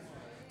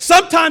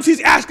 Sometimes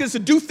he's asking us to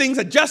do things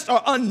that just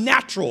are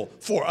unnatural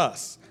for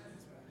us.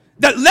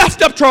 That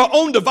left up to our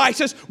own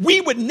devices,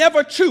 we would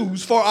never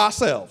choose for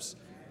ourselves.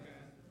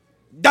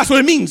 That's what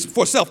it means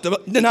for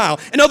self-denial.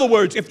 In other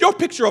words, if your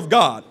picture of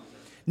God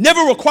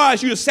never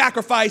requires you to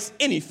sacrifice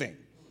anything,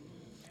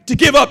 to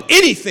give up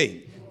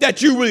anything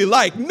that you really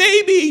like,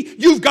 maybe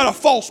you've got a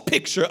false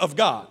picture of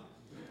God.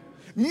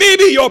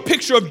 Maybe your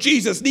picture of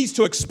Jesus needs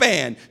to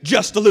expand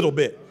just a little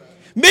bit.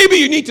 Maybe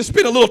you need to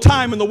spend a little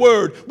time in the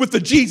Word with the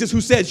Jesus who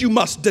says you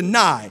must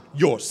deny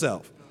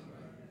yourself.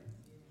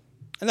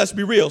 And let's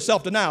be real,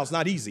 self-denial is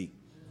not easy.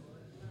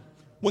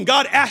 When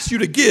God asks you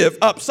to give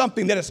up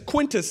something that is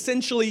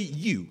quintessentially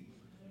you,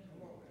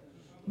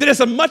 that is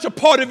as much a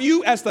part of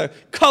you as the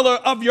color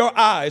of your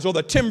eyes or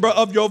the timbre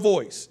of your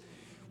voice.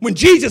 When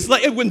Jesus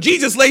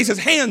lays his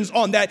hands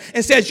on that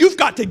and says, you've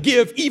got to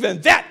give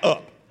even that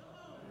up,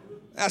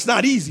 that's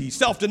not easy.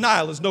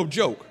 Self-denial is no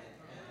joke.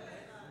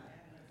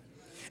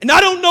 And I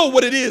don't know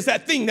what it is,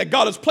 that thing that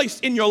God has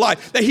placed in your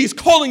life that he's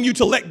calling you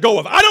to let go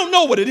of. I don't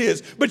know what it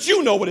is, but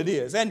you know what it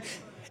is. And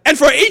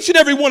for each and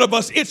every one of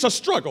us, it's a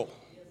struggle.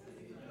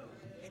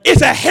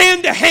 It's a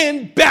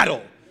hand-to-hand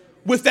battle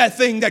with that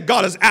thing that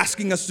God is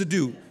asking us to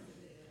do.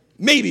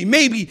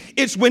 Maybe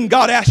it's when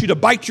God asks you to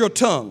bite your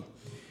tongue.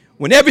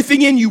 When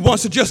everything in you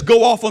wants to just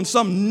go off on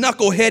some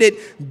knuckle-headed,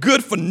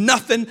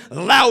 good-for-nothing,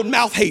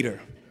 loudmouth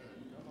hater.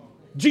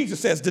 Jesus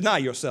says, deny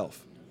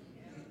yourself.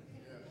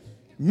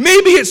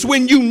 Maybe it's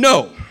when you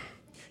know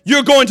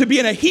you're going to be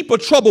in a heap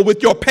of trouble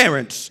with your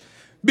parents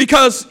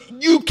because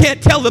you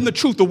can't tell them the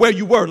truth of where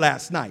you were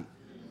last night.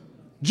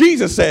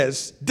 Jesus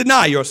says,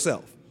 deny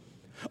yourself.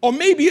 Or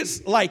maybe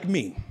it's like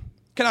me.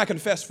 Can I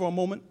confess for a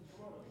moment?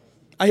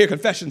 I hear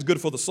confession's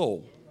good for the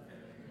soul.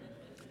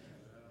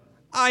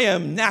 I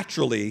am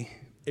naturally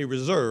a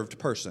reserved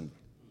person.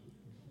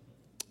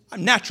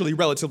 I'm naturally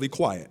relatively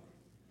quiet.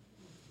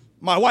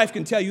 My wife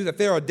can tell you that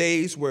there are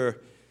days where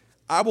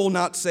I will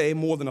not say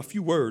more than a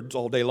few words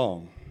all day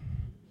long.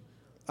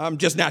 I'm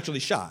just naturally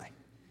shy.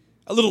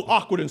 A little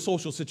awkward in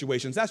social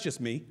situations. That's just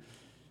me.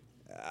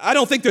 I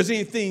don't think there's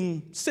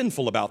anything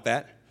sinful about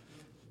that.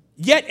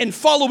 Yet in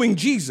following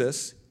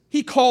Jesus,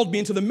 he called me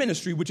into the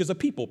ministry, which is a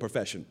people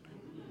profession.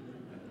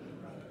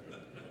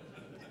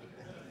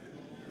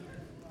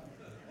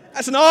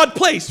 That's an odd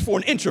place for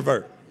an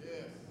introvert.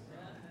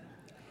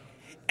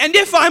 And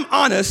if I'm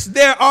honest,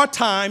 there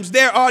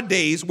are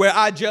days where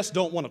I just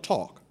don't want to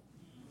talk.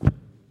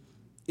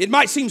 It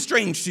might seem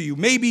strange to you.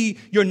 Maybe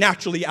you're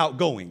naturally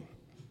outgoing.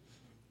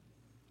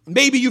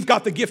 Maybe you've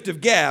got the gift of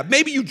gab.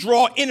 Maybe you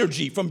draw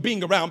energy from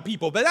being around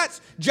people, but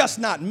that's just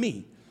not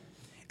me.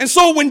 And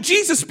so when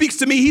Jesus speaks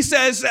to me, he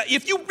says,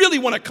 if you really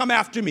want to come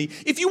after me,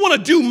 if you want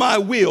to do my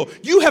will,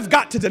 you have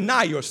got to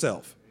deny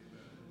yourself.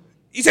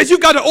 He says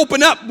you've got to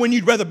open up when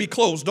you'd rather be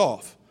closed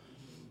off.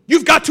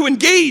 You've got to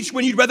engage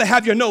when you'd rather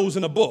have your nose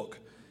in a book.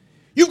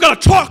 You've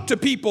got to talk to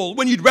people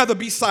when you'd rather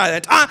be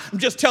silent. I'm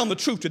just telling the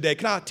truth today.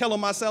 Can I tell them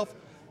myself?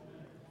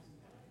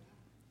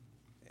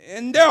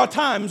 And there are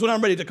times when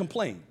I'm ready to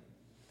complain.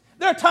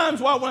 There are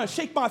times where I want to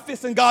shake my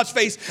fist in God's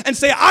face and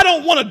say, I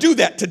don't want to do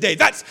that today.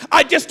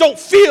 I just don't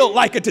feel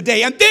like it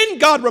today. And then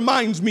God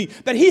reminds me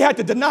that he had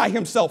to deny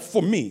himself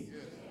for me.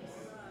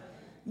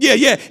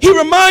 Yeah. He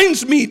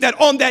reminds me that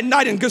on that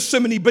night in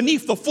Gethsemane,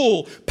 beneath the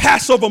full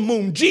Passover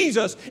moon,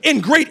 Jesus, in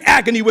great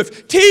agony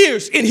with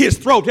tears in his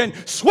throat and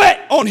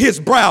sweat on his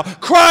brow,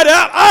 cried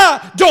out,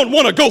 I don't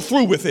want to go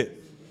through with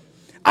it.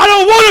 I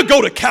don't want to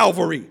go to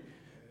Calvary.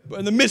 But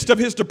in the midst of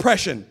his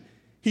depression,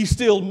 he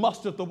still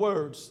mustered the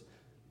words,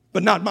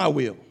 but not my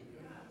will,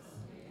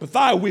 but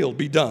thy will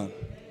be done.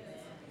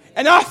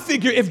 And I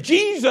figure if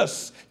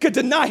Jesus could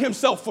deny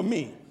himself for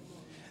me,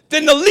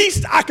 then the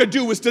least I could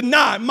do is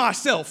deny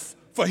myself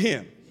for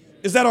him.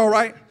 Is that all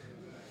right?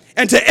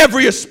 And to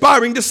every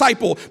aspiring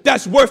disciple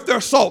that's worth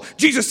their salt,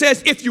 Jesus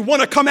says, if you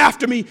want to come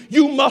after me,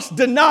 you must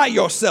deny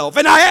yourself.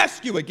 And I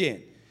ask you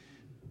again,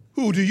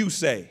 who do you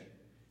say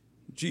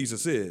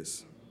Jesus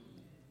is?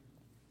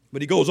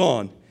 But he goes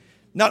on,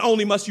 not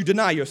only must you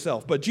deny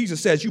yourself, but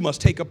Jesus says you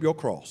must take up your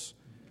cross.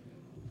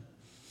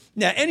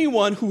 Now,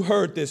 anyone who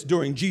heard this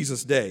during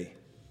Jesus' day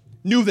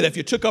knew that if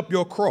you took up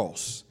your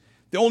cross,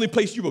 the only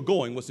place you were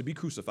going was to be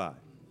crucified.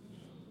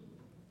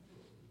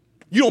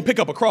 You don't pick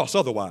up a cross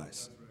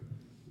otherwise.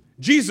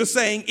 Jesus is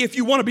saying, if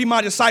you want to be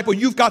my disciple,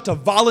 you've got to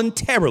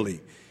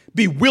voluntarily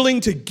be willing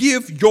to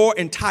give your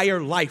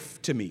entire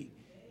life to me.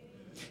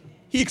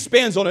 He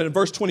expands on it in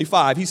verse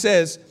 25. He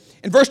says,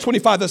 in verse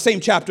 25 of the same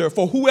chapter,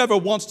 for whoever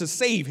wants to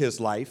save his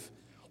life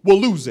will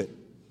lose it.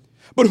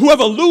 But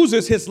whoever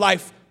loses his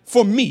life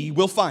for me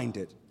will find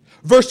it.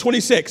 Verse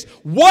 26,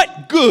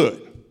 what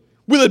good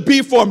will it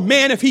be for a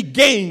man if he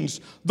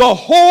gains the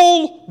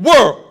whole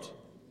world,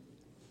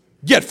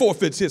 yet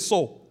forfeits his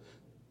soul?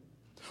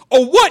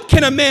 Or what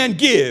can a man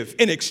give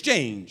in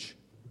exchange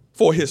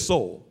for his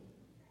soul?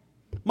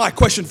 My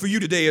question for you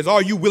today is,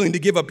 are you willing to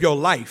give up your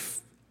life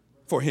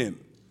for him?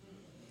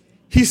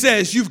 He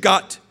says you've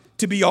got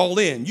to be all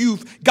in.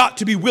 You've got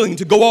to be willing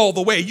to go all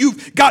the way.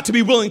 You've got to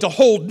be willing to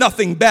hold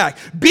nothing back.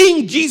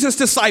 Being Jesus'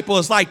 disciple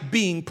is like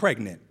being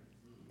pregnant.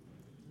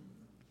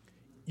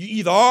 You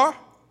either are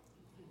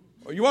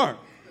or you aren't.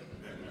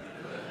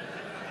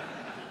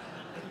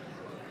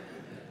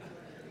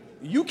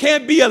 You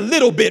can't be a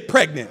little bit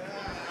pregnant.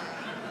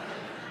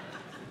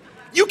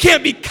 You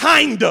can't be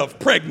kind of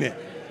pregnant.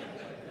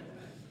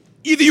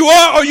 Either you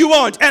are or you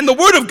aren't. And the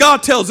Word of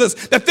God tells us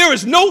that there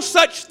is no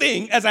such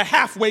thing as a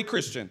halfway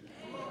Christian.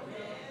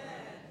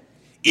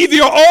 Either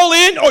you're all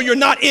in or you're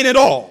not in at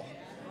all.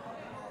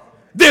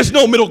 There's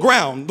no middle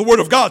ground, the Word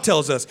of God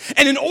tells us.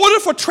 And in order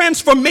for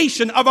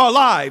transformation of our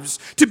lives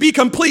to be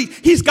complete,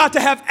 He's got to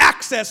have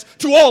access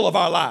to all of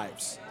our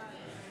lives.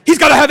 He's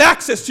got to have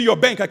access to your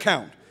bank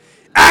account,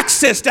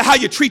 access to how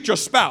you treat your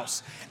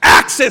spouse,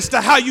 access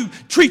to how you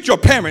treat your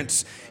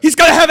parents. He's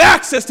got to have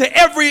access to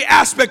every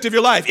aspect of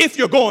your life if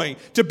you're going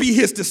to be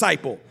His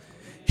disciple.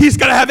 He's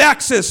got to have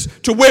access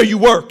to where you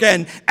work,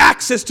 and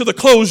access to the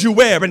clothes you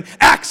wear, and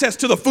access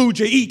to the food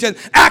you eat, and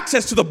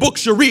access to the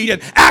books you read,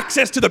 and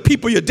access to the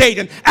people you date,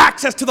 and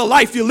access to the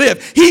life you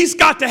live. He's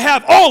got to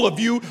have all of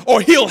you,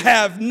 or He'll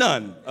have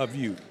none of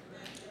you.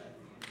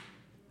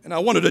 And I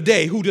wonder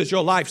today, who does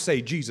your life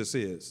say Jesus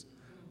is?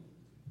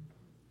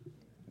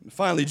 And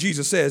finally,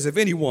 Jesus says, if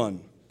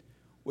anyone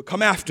would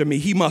come after me,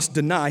 he must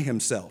deny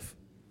himself,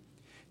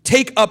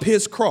 take up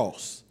his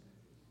cross,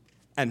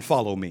 and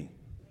follow me.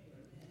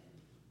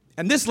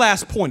 And this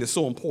last point is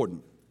so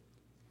important.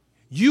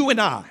 You and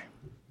I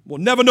will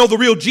never know the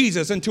real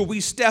Jesus until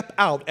we step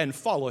out and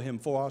follow Him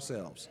for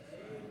ourselves.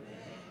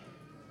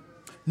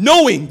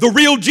 Knowing the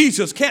real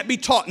Jesus can't be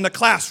taught in a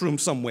classroom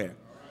somewhere.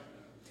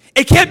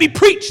 It can't be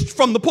preached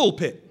from the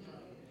pulpit.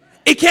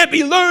 It can't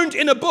be learned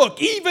in a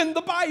book, even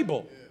the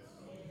Bible.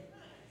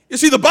 You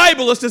see, the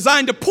Bible is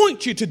designed to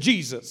point you to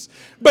Jesus,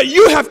 but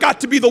you have got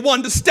to be the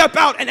one to step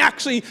out and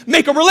actually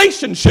make a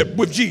relationship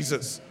with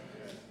Jesus.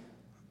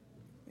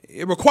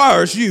 It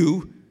requires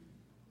you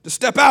to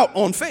step out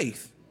on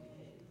faith.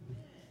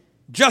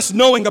 Just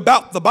knowing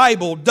about the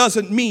Bible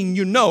doesn't mean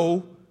you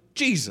know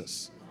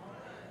Jesus.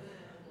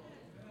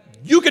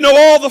 You can know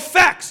all the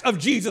facts of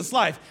Jesus'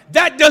 life.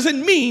 That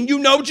doesn't mean you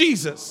know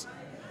Jesus.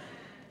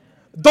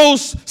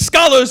 Those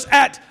scholars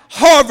at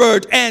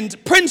Harvard and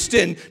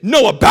Princeton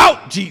know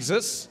about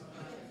Jesus,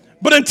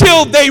 but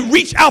until they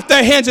reach out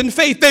their hands in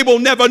faith, they will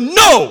never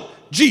know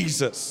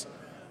Jesus.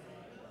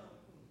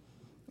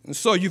 And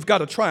so you've got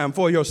to try Him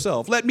for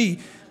yourself. Let me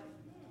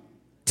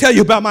tell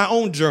you about my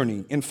own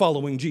journey in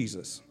following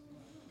Jesus.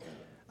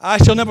 I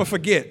shall never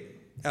forget,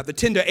 at the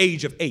tender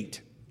age of 8,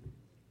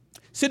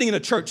 sitting in a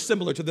church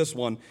similar to this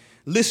one,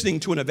 listening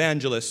to an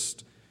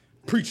evangelist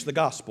preach the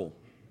gospel.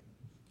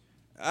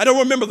 I don't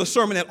remember the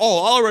sermon at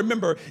all. All I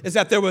remember is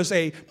that there was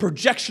a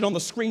projection on the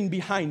screen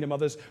behind him of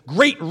this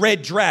great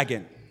red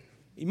dragon.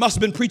 He must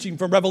have been preaching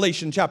from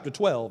Revelation chapter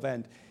 12.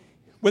 And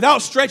with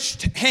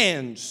outstretched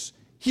hands,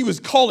 He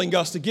was calling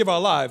us to give our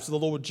lives to the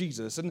Lord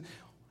Jesus. And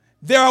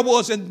there I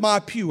was in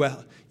my pew,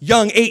 a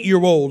young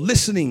 8-year-old,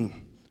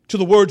 listening to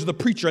the words of the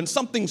preacher, and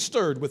something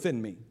stirred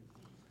within me.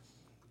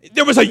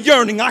 There was a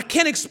yearning. I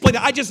can't explain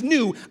it. I just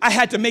knew I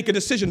had to make a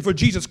decision for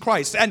Jesus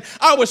Christ. And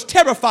I was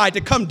terrified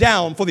to come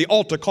down for the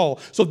altar call.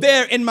 So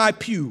there in my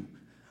pew,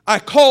 I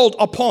called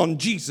upon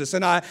Jesus,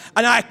 and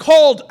I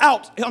called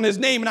out on His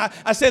name, and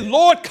I said,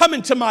 Lord, come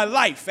into my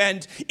life.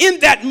 And in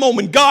that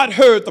moment, God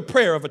heard the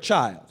prayer of a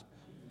child.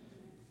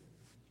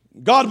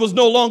 God was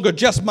no longer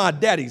just my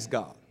daddy's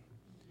God.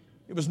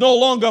 It was no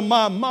longer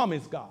my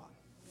mommy's God.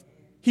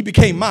 He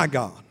became my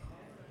God.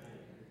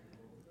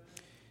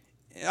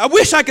 I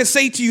wish I could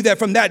say to you that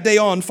from that day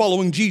on,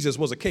 following Jesus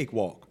was a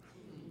cakewalk.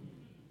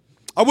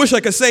 I wish I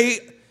could say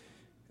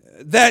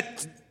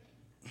that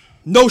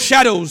no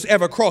shadows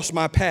ever crossed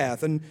my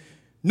path, and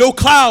no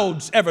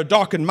clouds ever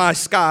darkened my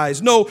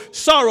skies, no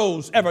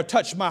sorrows ever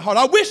touched my heart.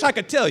 I wish I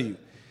could tell you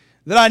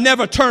that I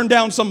never turned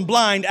down some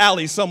blind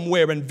alley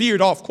somewhere and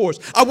veered off course.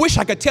 I wish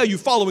I could tell you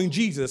following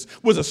Jesus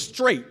was a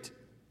straight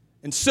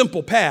and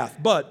simple path,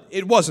 but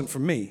it wasn't for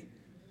me.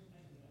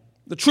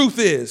 The truth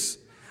is,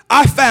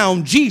 I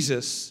found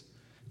Jesus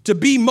to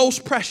be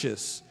most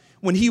precious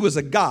when He was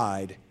a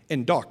guide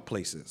in dark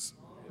places.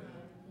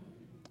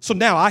 So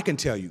now I can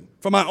tell you,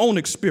 from my own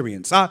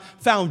experience, I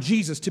found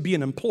Jesus to be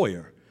an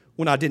employer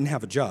when I didn't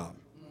have a job.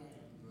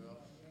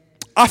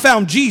 I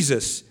found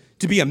Jesus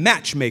to be a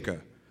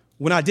matchmaker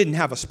when I didn't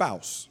have a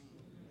spouse.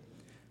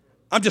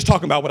 I'm just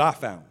talking about what I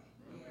found.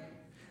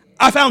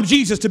 I found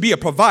Jesus to be a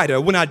provider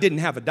when I didn't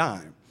have a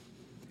dime.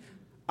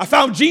 I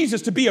found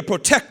Jesus to be a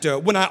protector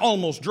when I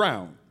almost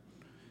drowned.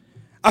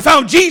 I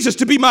found Jesus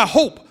to be my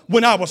hope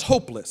when I was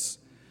hopeless.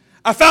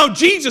 I found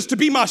Jesus to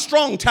be my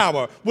strong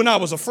tower when I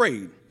was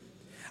afraid.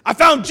 I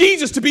found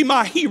Jesus to be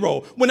my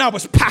hero when I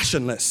was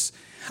passionless.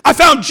 I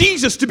found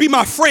Jesus to be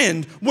my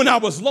friend when I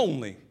was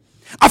lonely.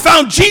 I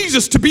found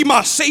Jesus to be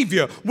my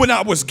savior when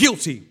I was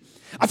guilty.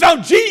 I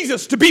found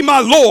Jesus to be my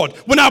Lord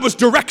when I was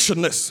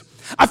directionless.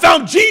 I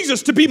found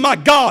Jesus to be my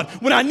God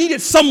when I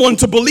needed someone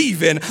to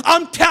believe in.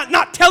 I'm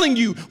not telling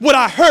you what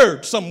I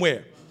heard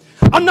somewhere.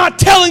 I'm not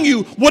telling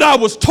you what I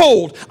was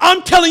told.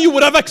 I'm telling you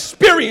what I've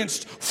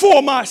experienced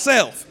for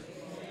myself.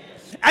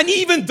 And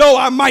even though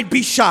I might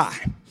be shy,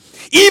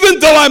 even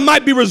though I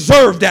might be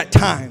reserved at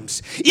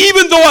times,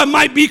 even though I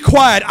might be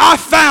quiet, I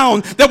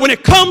found that when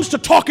it comes to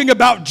talking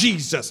about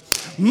Jesus,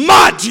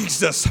 my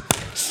Jesus,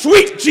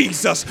 sweet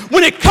Jesus,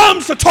 when it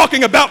comes to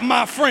talking about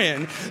my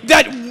friend,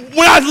 that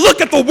when I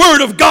look at the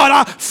word of God,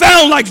 I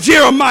found like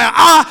Jeremiah,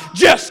 I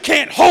just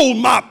can't hold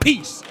my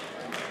peace.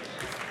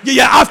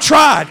 Yeah, I've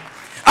tried,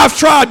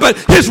 but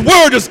his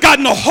word has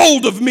gotten a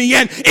hold of me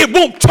and it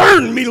won't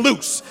turn me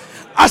loose.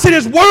 I said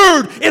his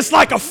word is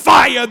like a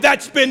fire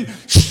that's been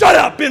shut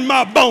up in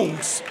my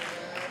bones.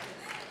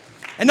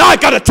 And I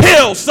got to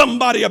tell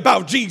somebody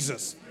about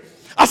Jesus.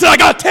 I said I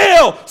got to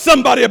tell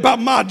somebody about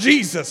my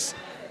Jesus.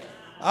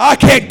 I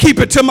can't keep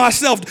it to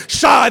myself,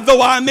 shy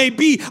though I may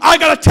be. I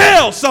got to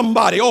tell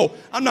somebody. Oh,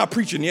 I'm not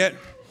preaching yet.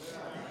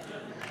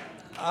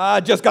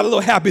 I just got a little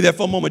happy there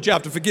for a moment. You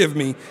have to forgive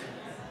me.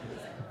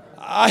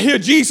 I hear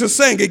Jesus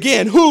saying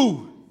again,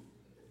 who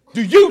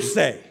do you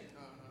say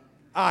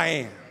I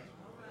am?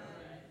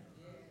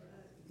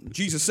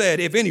 Jesus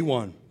said, if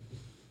anyone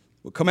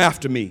will come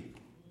after me,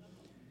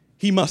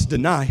 he must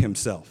deny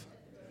himself,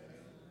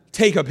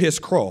 take up his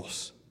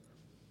cross,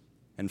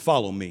 and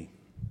follow me.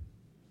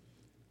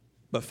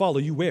 But follow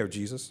you where,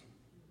 Jesus?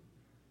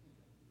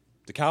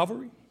 To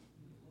Calvary?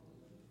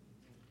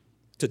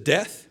 To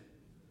death?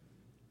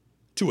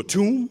 To a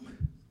tomb?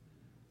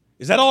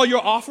 Is that all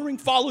you're offering?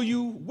 Follow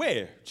you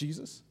where,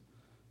 Jesus?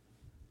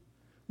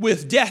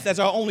 With death as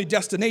our only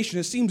destination,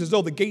 it seems as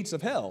though the gates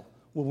of hell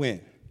will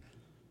win.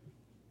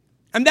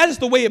 And that is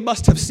the way it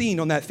must have seemed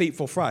on that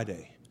fateful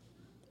Friday.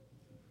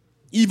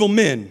 Evil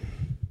men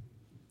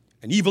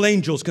and evil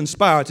angels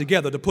conspired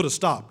together to put a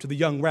stop to the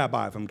young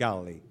rabbi from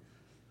Galilee.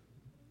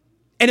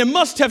 And it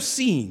must have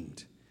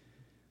seemed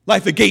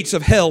like the gates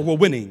of hell were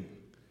winning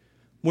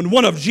when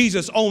one of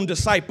Jesus' own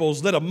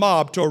disciples led a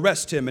mob to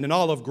arrest him in an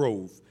olive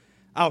grove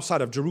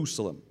outside of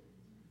Jerusalem.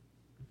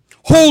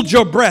 Hold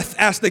your breath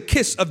as the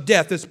kiss of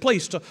death is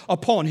placed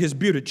upon his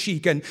bearded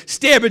cheek, and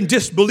stare in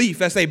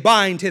disbelief as they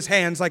bind his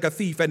hands like a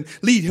thief and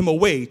lead him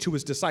away to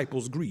his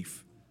disciples'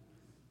 grief.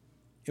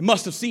 It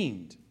must have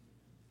seemed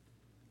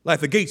like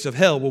the gates of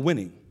hell were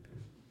winning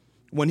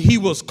when he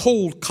was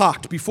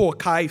cold-cocked before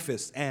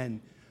Caiaphas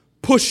and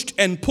pushed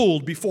and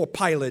pulled before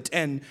Pilate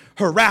and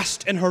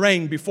harassed and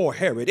harangued before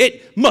Herod.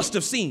 It must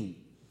have seemed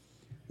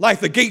like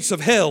the gates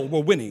of hell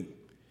were winning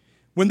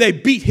when they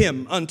beat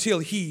him until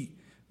he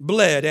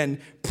bled and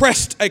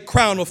pressed a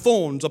crown of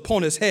thorns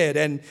upon his head,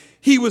 and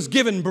he was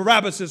given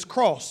Barabbas'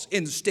 cross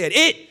instead.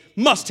 It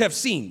must have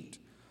seemed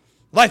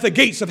like the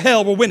gates of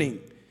hell were winning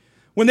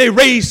when they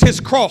raised his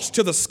cross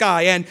to the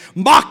sky and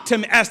mocked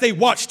him as they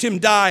watched him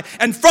die,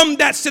 and from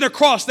that center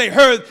cross they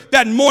heard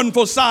that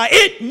mournful sigh.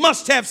 It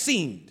must have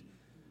seemed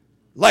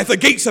like the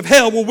gates of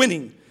hell were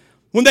winning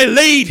when they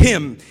laid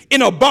him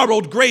in a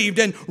borrowed grave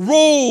and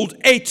rolled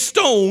a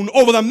stone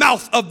over the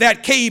mouth of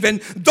that cave,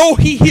 and though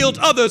he healed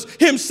others,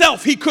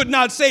 himself he could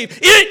not save.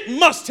 It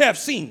must have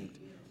seemed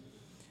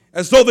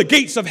as though the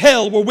gates of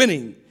hell were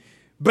winning.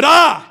 But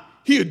I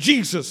hear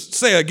Jesus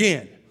say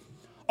again,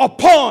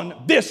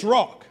 upon this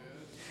rock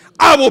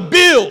I will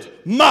build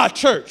my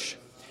church,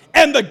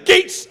 and the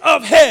gates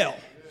of hell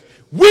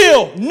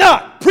will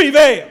not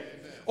prevail.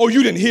 Oh,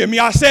 you didn't hear me.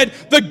 I said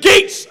the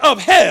gates of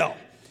hell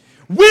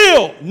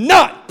will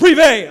not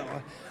prevail.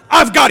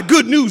 I've got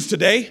good news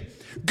today.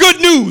 Good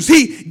news.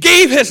 He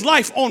gave his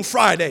life on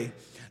Friday,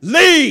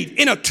 laid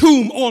in a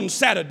tomb on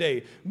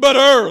Saturday, but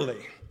early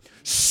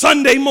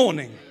Sunday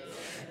morning,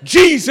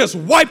 Jesus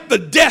wiped the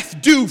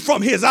death dew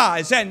from his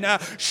eyes and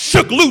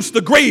shook loose the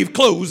grave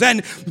clothes,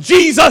 and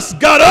Jesus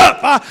got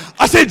up.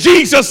 I said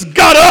Jesus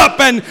got up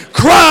and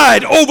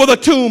cried over the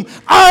tomb,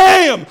 I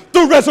am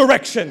the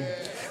resurrection.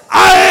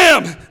 I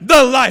am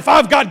the life.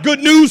 I've got good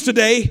news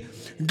today.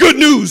 Good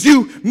news.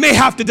 You may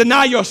have to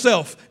deny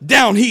yourself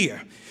down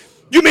here.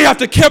 You may have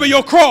to carry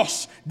your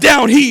cross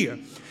down here.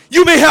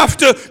 You may have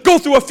to go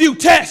through a few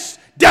tests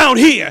down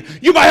here.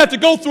 You might have to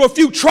go through a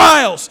few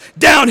trials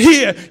down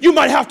here. You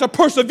might have to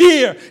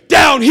persevere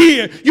down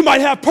here. You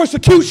might have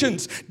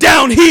persecutions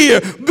down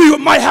here. You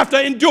might have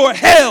to endure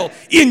hell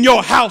in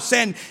your house,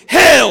 and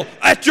hell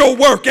at your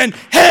work, and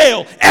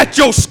hell at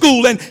your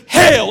school, and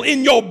hell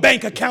in your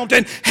bank account,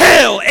 and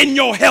hell in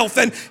your health,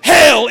 and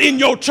hell in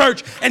your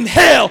church, and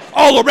hell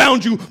all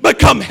around you. But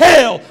come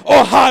hell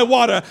or high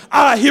water,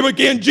 I hear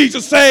again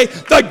Jesus say,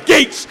 the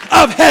gates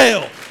of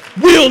hell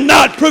will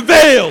not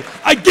prevail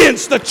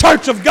against the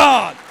church of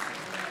God.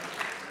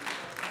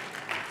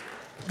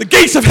 The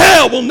gates of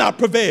hell will not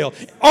prevail.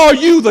 Are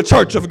you the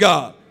church of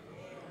God?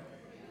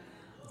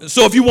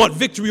 So if you want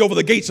victory over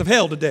the gates of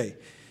hell today,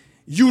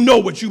 you know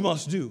what you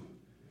must do.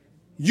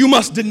 You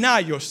must deny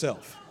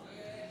yourself,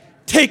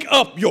 take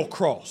up your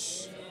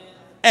cross,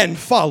 and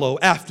follow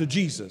after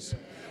Jesus.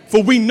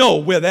 For we know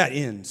where that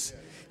ends,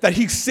 that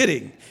he's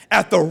sitting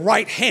at the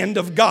right hand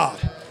of God.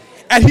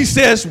 And he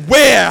says,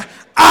 where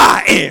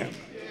I am.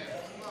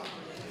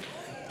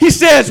 He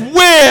says,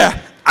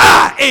 where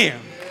I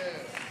am,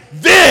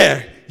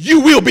 there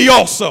you will be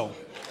also.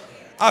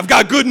 I've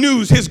got good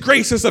news. His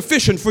grace is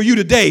sufficient for you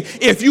today.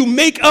 If you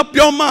make up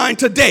your mind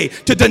today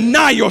to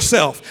deny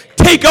yourself,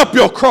 take up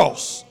your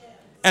cross,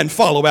 and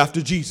follow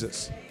after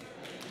Jesus.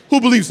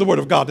 Who believes the word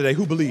of God today?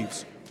 Who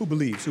believes? Who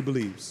believes? Who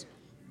believes?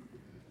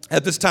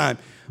 At this time,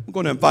 I'm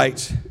going to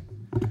invite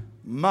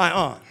my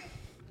aunt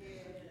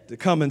to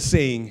come and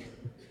sing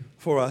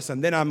for us,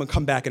 and then I'm going to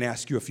come back and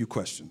ask you a few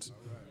questions.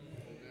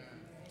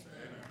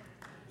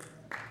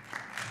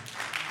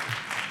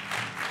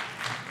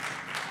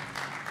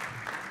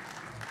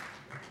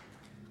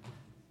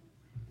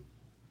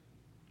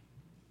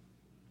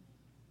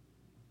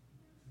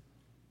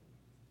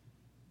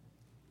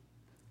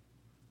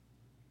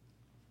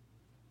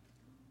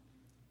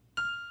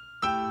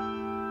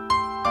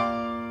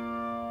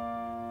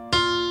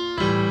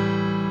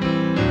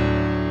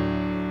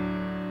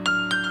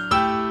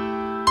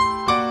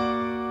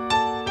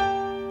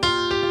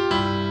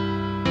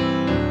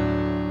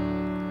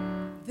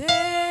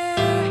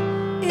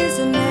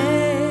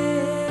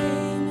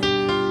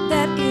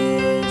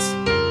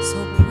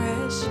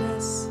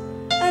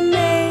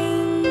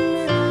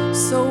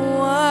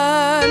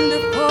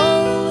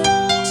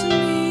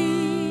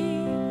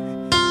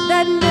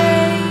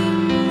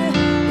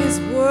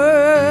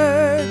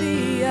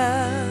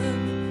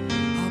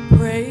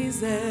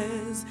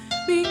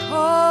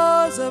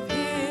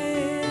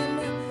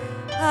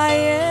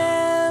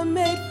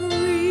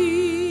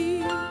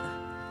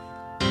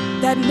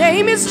 That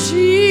name is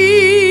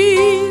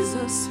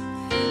Jesus.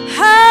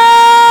 How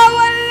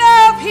I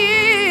love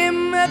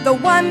him, the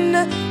one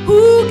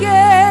who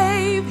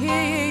gave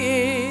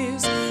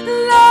his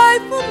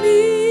life for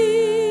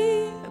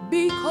me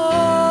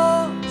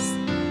because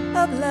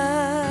of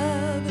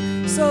love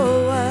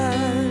so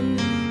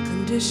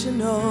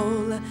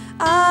unconditional.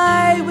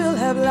 I will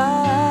have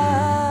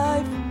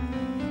life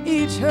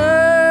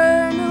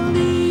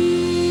eternally.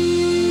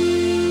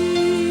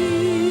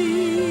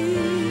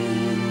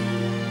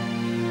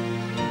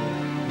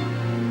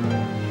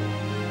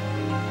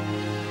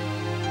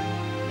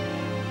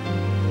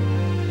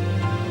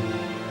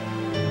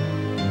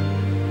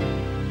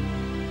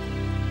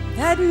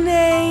 That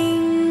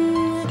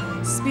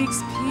name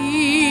speaks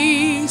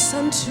peace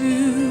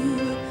unto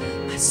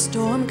my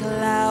storm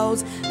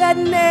clouds. That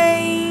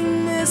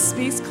name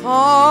speaks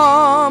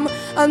calm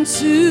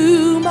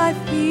unto my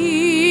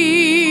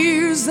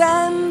fears.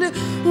 And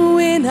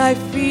when I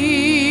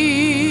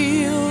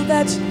feel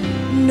that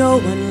no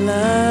one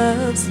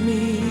loves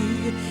me,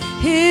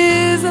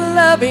 his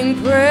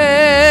loving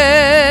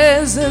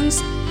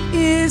presence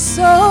is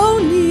so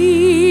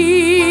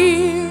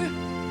near.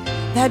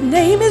 That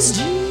name is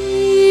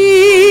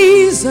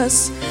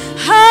Jesus.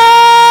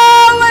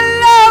 How I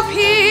love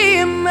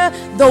him,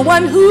 the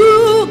one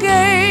who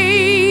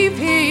gave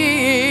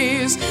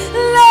his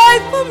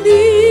life for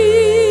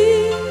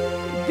me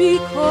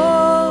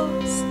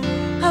because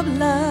of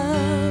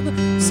love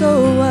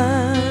so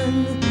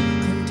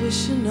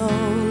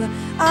unconditional.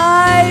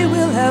 I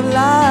will have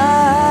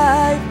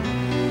life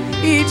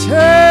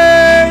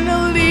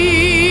eternally.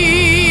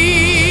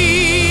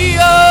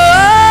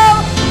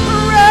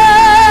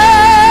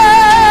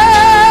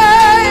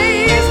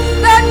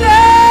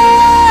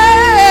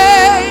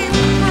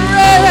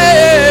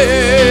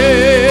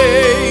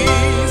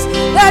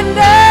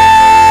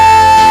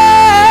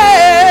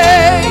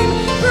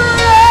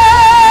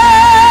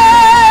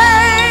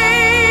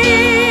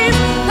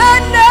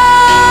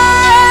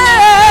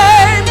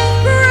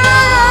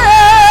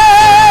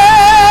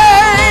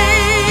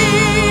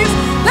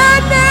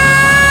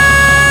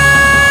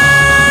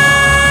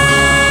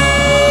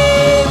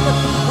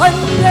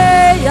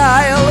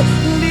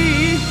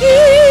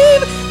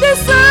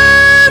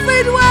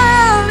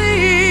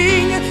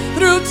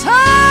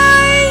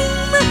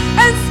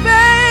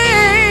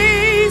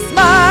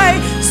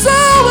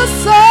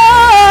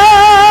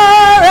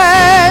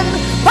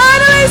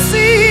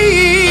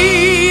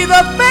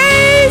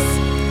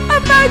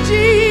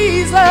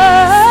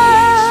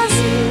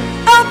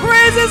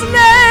 His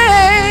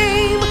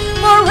name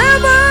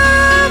forevermore.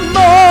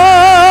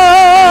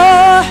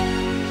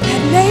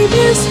 That name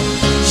is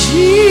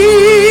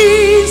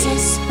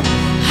Jesus.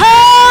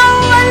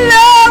 How I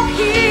love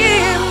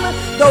him,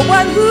 the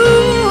one who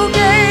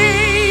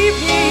gave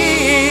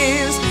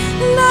his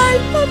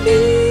life for me,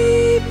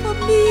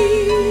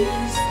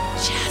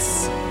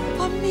 just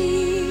for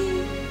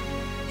me.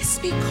 It's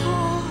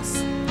because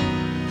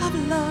of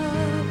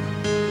love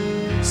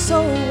so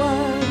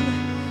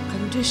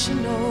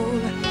unconditional.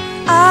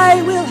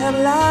 I will have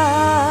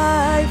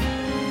life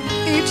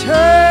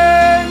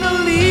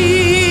eternally.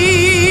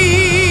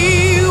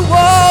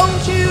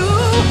 Won't you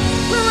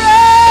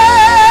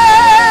pray?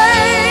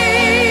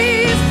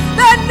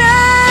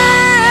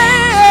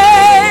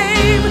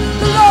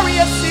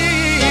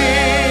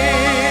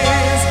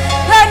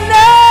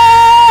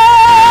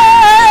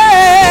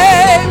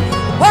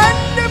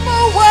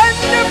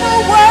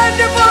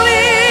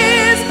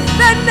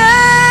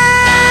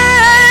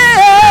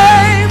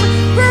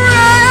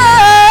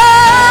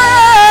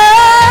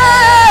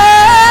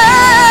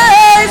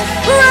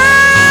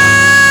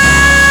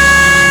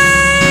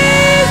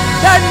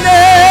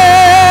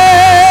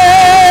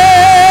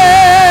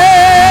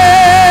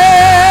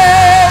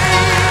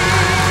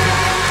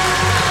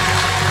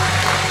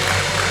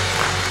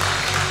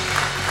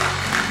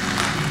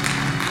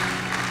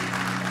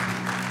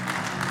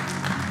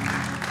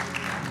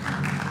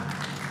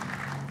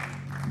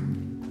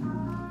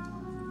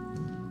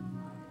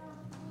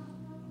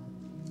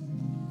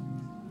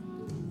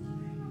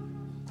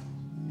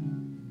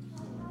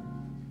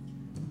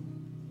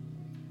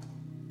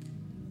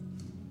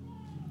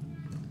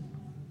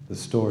 the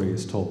story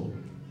is told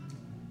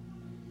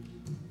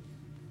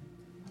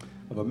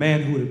of a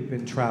man who had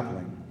been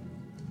traveling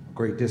a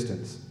great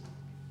distance.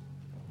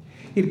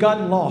 He'd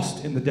gotten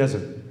lost in the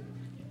desert,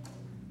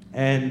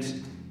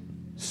 and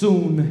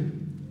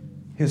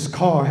soon his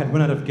car had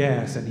run out of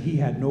gas, and he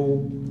had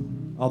no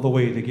other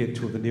way to get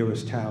to the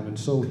nearest town. And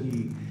so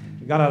he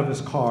got out of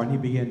his car and he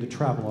began to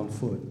travel on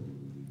foot.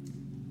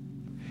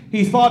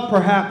 He thought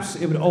perhaps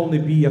it would only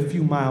be a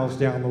few miles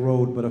down the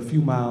road, but a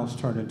few miles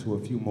turned into a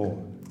few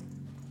more,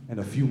 and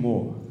a few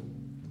more,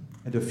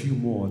 and a few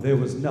more. There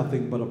was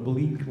nothing but a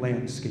bleak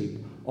landscape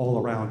all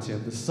around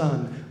him. The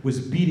sun was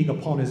beating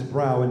upon his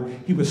brow,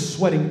 and he was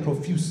sweating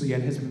profusely,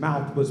 and his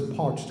mouth was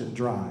parched and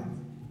dry.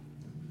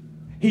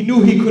 He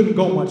knew he couldn't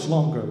go much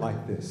longer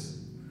like this.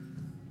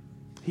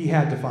 He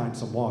had to find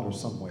some water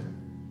somewhere,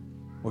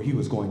 or he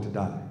was going to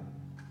die.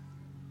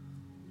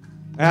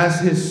 As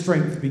his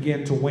strength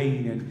began to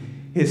wane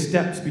and his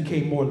steps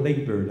became more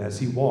labored as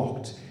he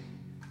walked,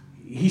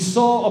 he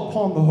saw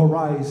upon the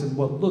horizon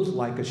what looked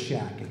like a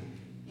shack.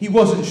 He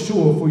wasn't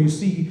sure, for you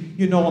see,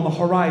 on the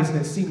horizon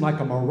it seemed like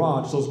a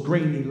mirage, those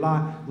grainy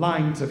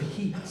lines of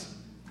heat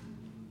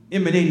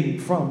emanating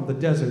from the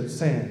desert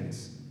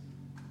sands,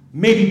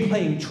 maybe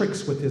playing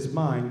tricks with his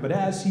mind. But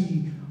as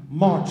he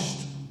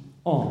marched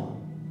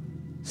on,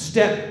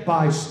 step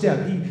by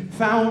step, he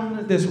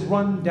found this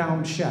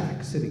run-down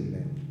shack sitting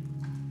there.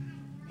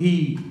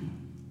 He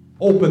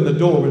opened the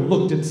door and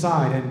looked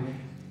inside, and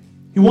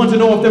he wanted to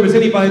know if there was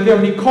anybody there,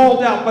 and he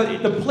called out,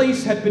 but the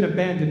place had been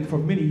abandoned for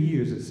many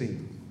years, it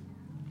seemed.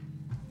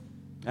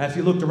 As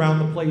he looked around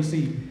the place,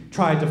 he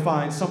tried to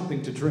find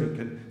something to drink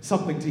and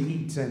something to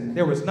eat, and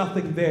there was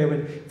nothing there.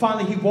 And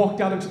finally he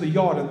walked out into the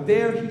yard, and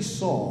there he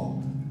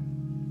saw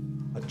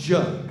a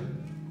jug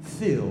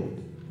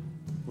filled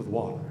with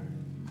water.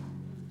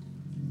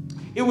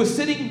 It was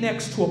sitting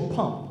next to a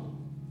pump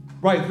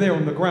right there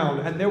on the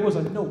ground, and there was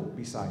a note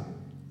beside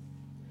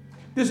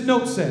it. This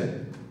note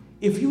said,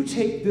 if you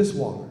take this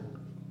water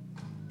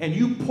and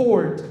you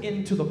pour it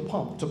into the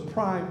pump to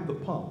prime the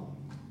pump,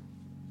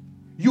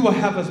 you will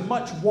have as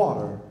much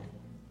water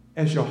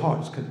as your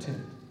heart's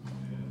content.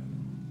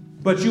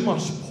 But you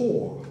must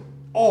pour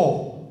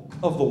all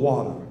of the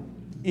water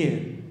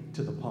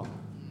into the pump.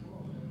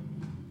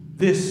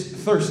 This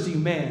thirsty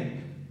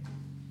man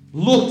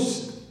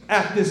looked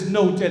at this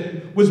note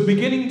and was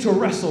beginning to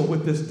wrestle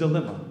with this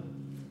dilemma.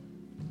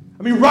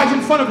 Right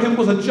in front of him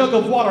was a jug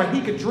of water.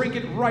 He could drink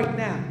it right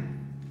now.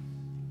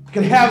 He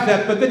could have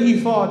that, but then he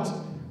thought,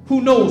 who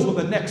knows when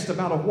the next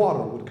amount of water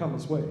would come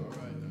his way.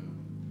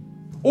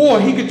 Or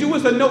he could do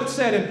as the note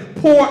said and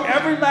pour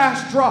every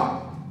last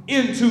drop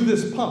into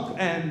this pump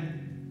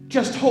and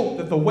just hope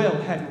that the well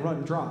hadn't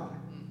run dry.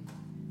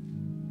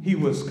 He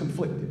was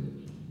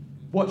conflicted.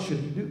 What should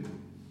he do?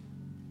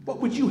 What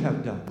would you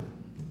have done?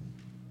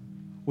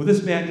 Well,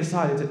 this man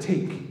decided to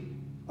take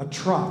a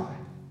try.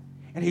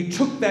 And he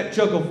took that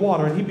jug of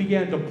water and he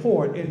began to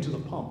pour it into the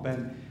pump.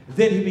 And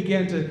then he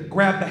began to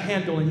grab the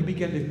handle and he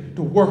began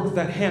to work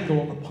that handle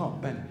on the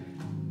pump,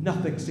 and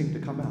nothing seemed to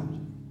come out.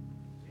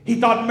 He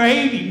thought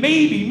maybe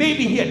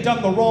he had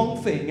done the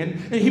wrong thing.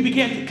 And he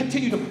began to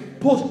continue to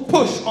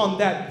push on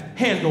that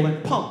handle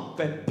and pump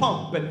and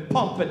pump and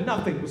pump, and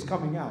nothing was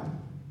coming out.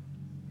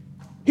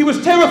 He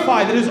was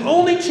terrified that his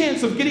only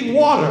chance of getting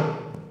water,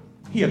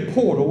 he had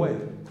poured away.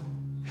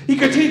 He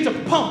continued to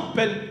pump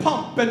and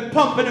pump and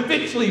pump, and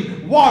eventually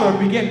water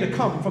began to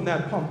come from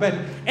that pump,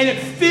 and it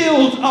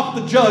filled up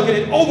the jug and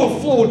it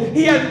overflowed.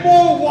 He had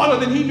more water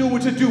than he knew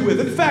what to do with.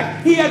 In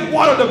fact, he had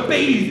water to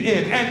bathe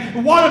in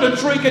and water to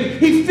drink, and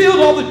he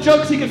filled all the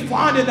jugs he could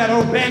find in that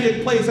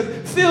abandoned place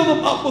and filled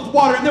them up with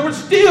water, and there was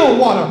still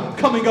water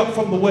coming up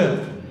from the well.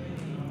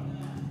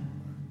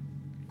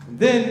 And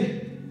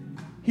then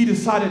he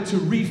decided to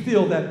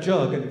refill that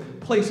jug and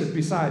place it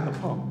beside the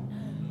pump.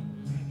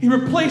 He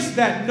replaced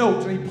that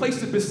note and he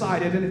placed it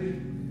beside it,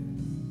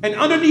 and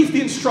underneath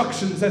the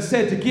instructions that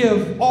said to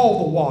give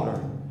all the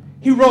water,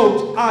 he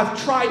wrote, I've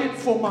tried it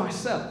for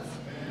myself.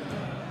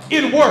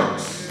 It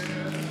works.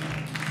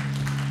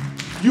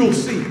 You'll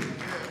see.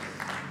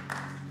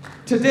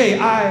 Today,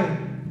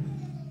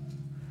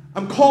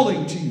 I'm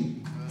calling to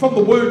you from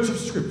the words of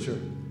Scripture,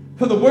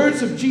 from the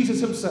words of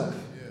Jesus himself.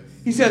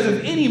 He says,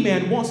 if any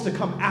man wants to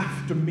come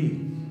after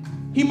me,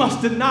 he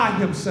must deny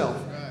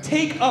himself,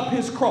 take up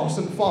his cross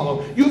and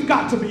follow. You've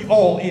got to be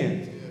all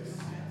in.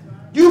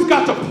 You've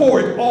got to pour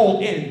it all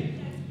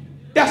in.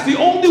 That's the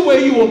only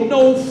way you will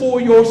know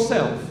for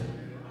yourself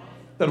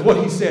that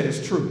what he said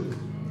is true.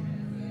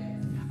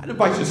 I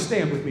invite you to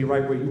stand with me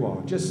right where you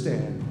are. Just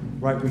stand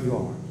right where you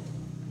are.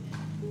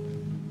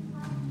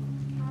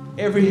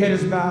 Every head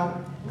is bowed,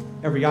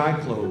 every eye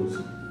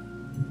closed.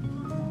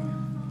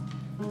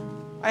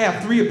 I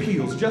have 3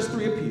 appeals, just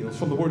 3 appeals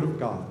from the Word of God.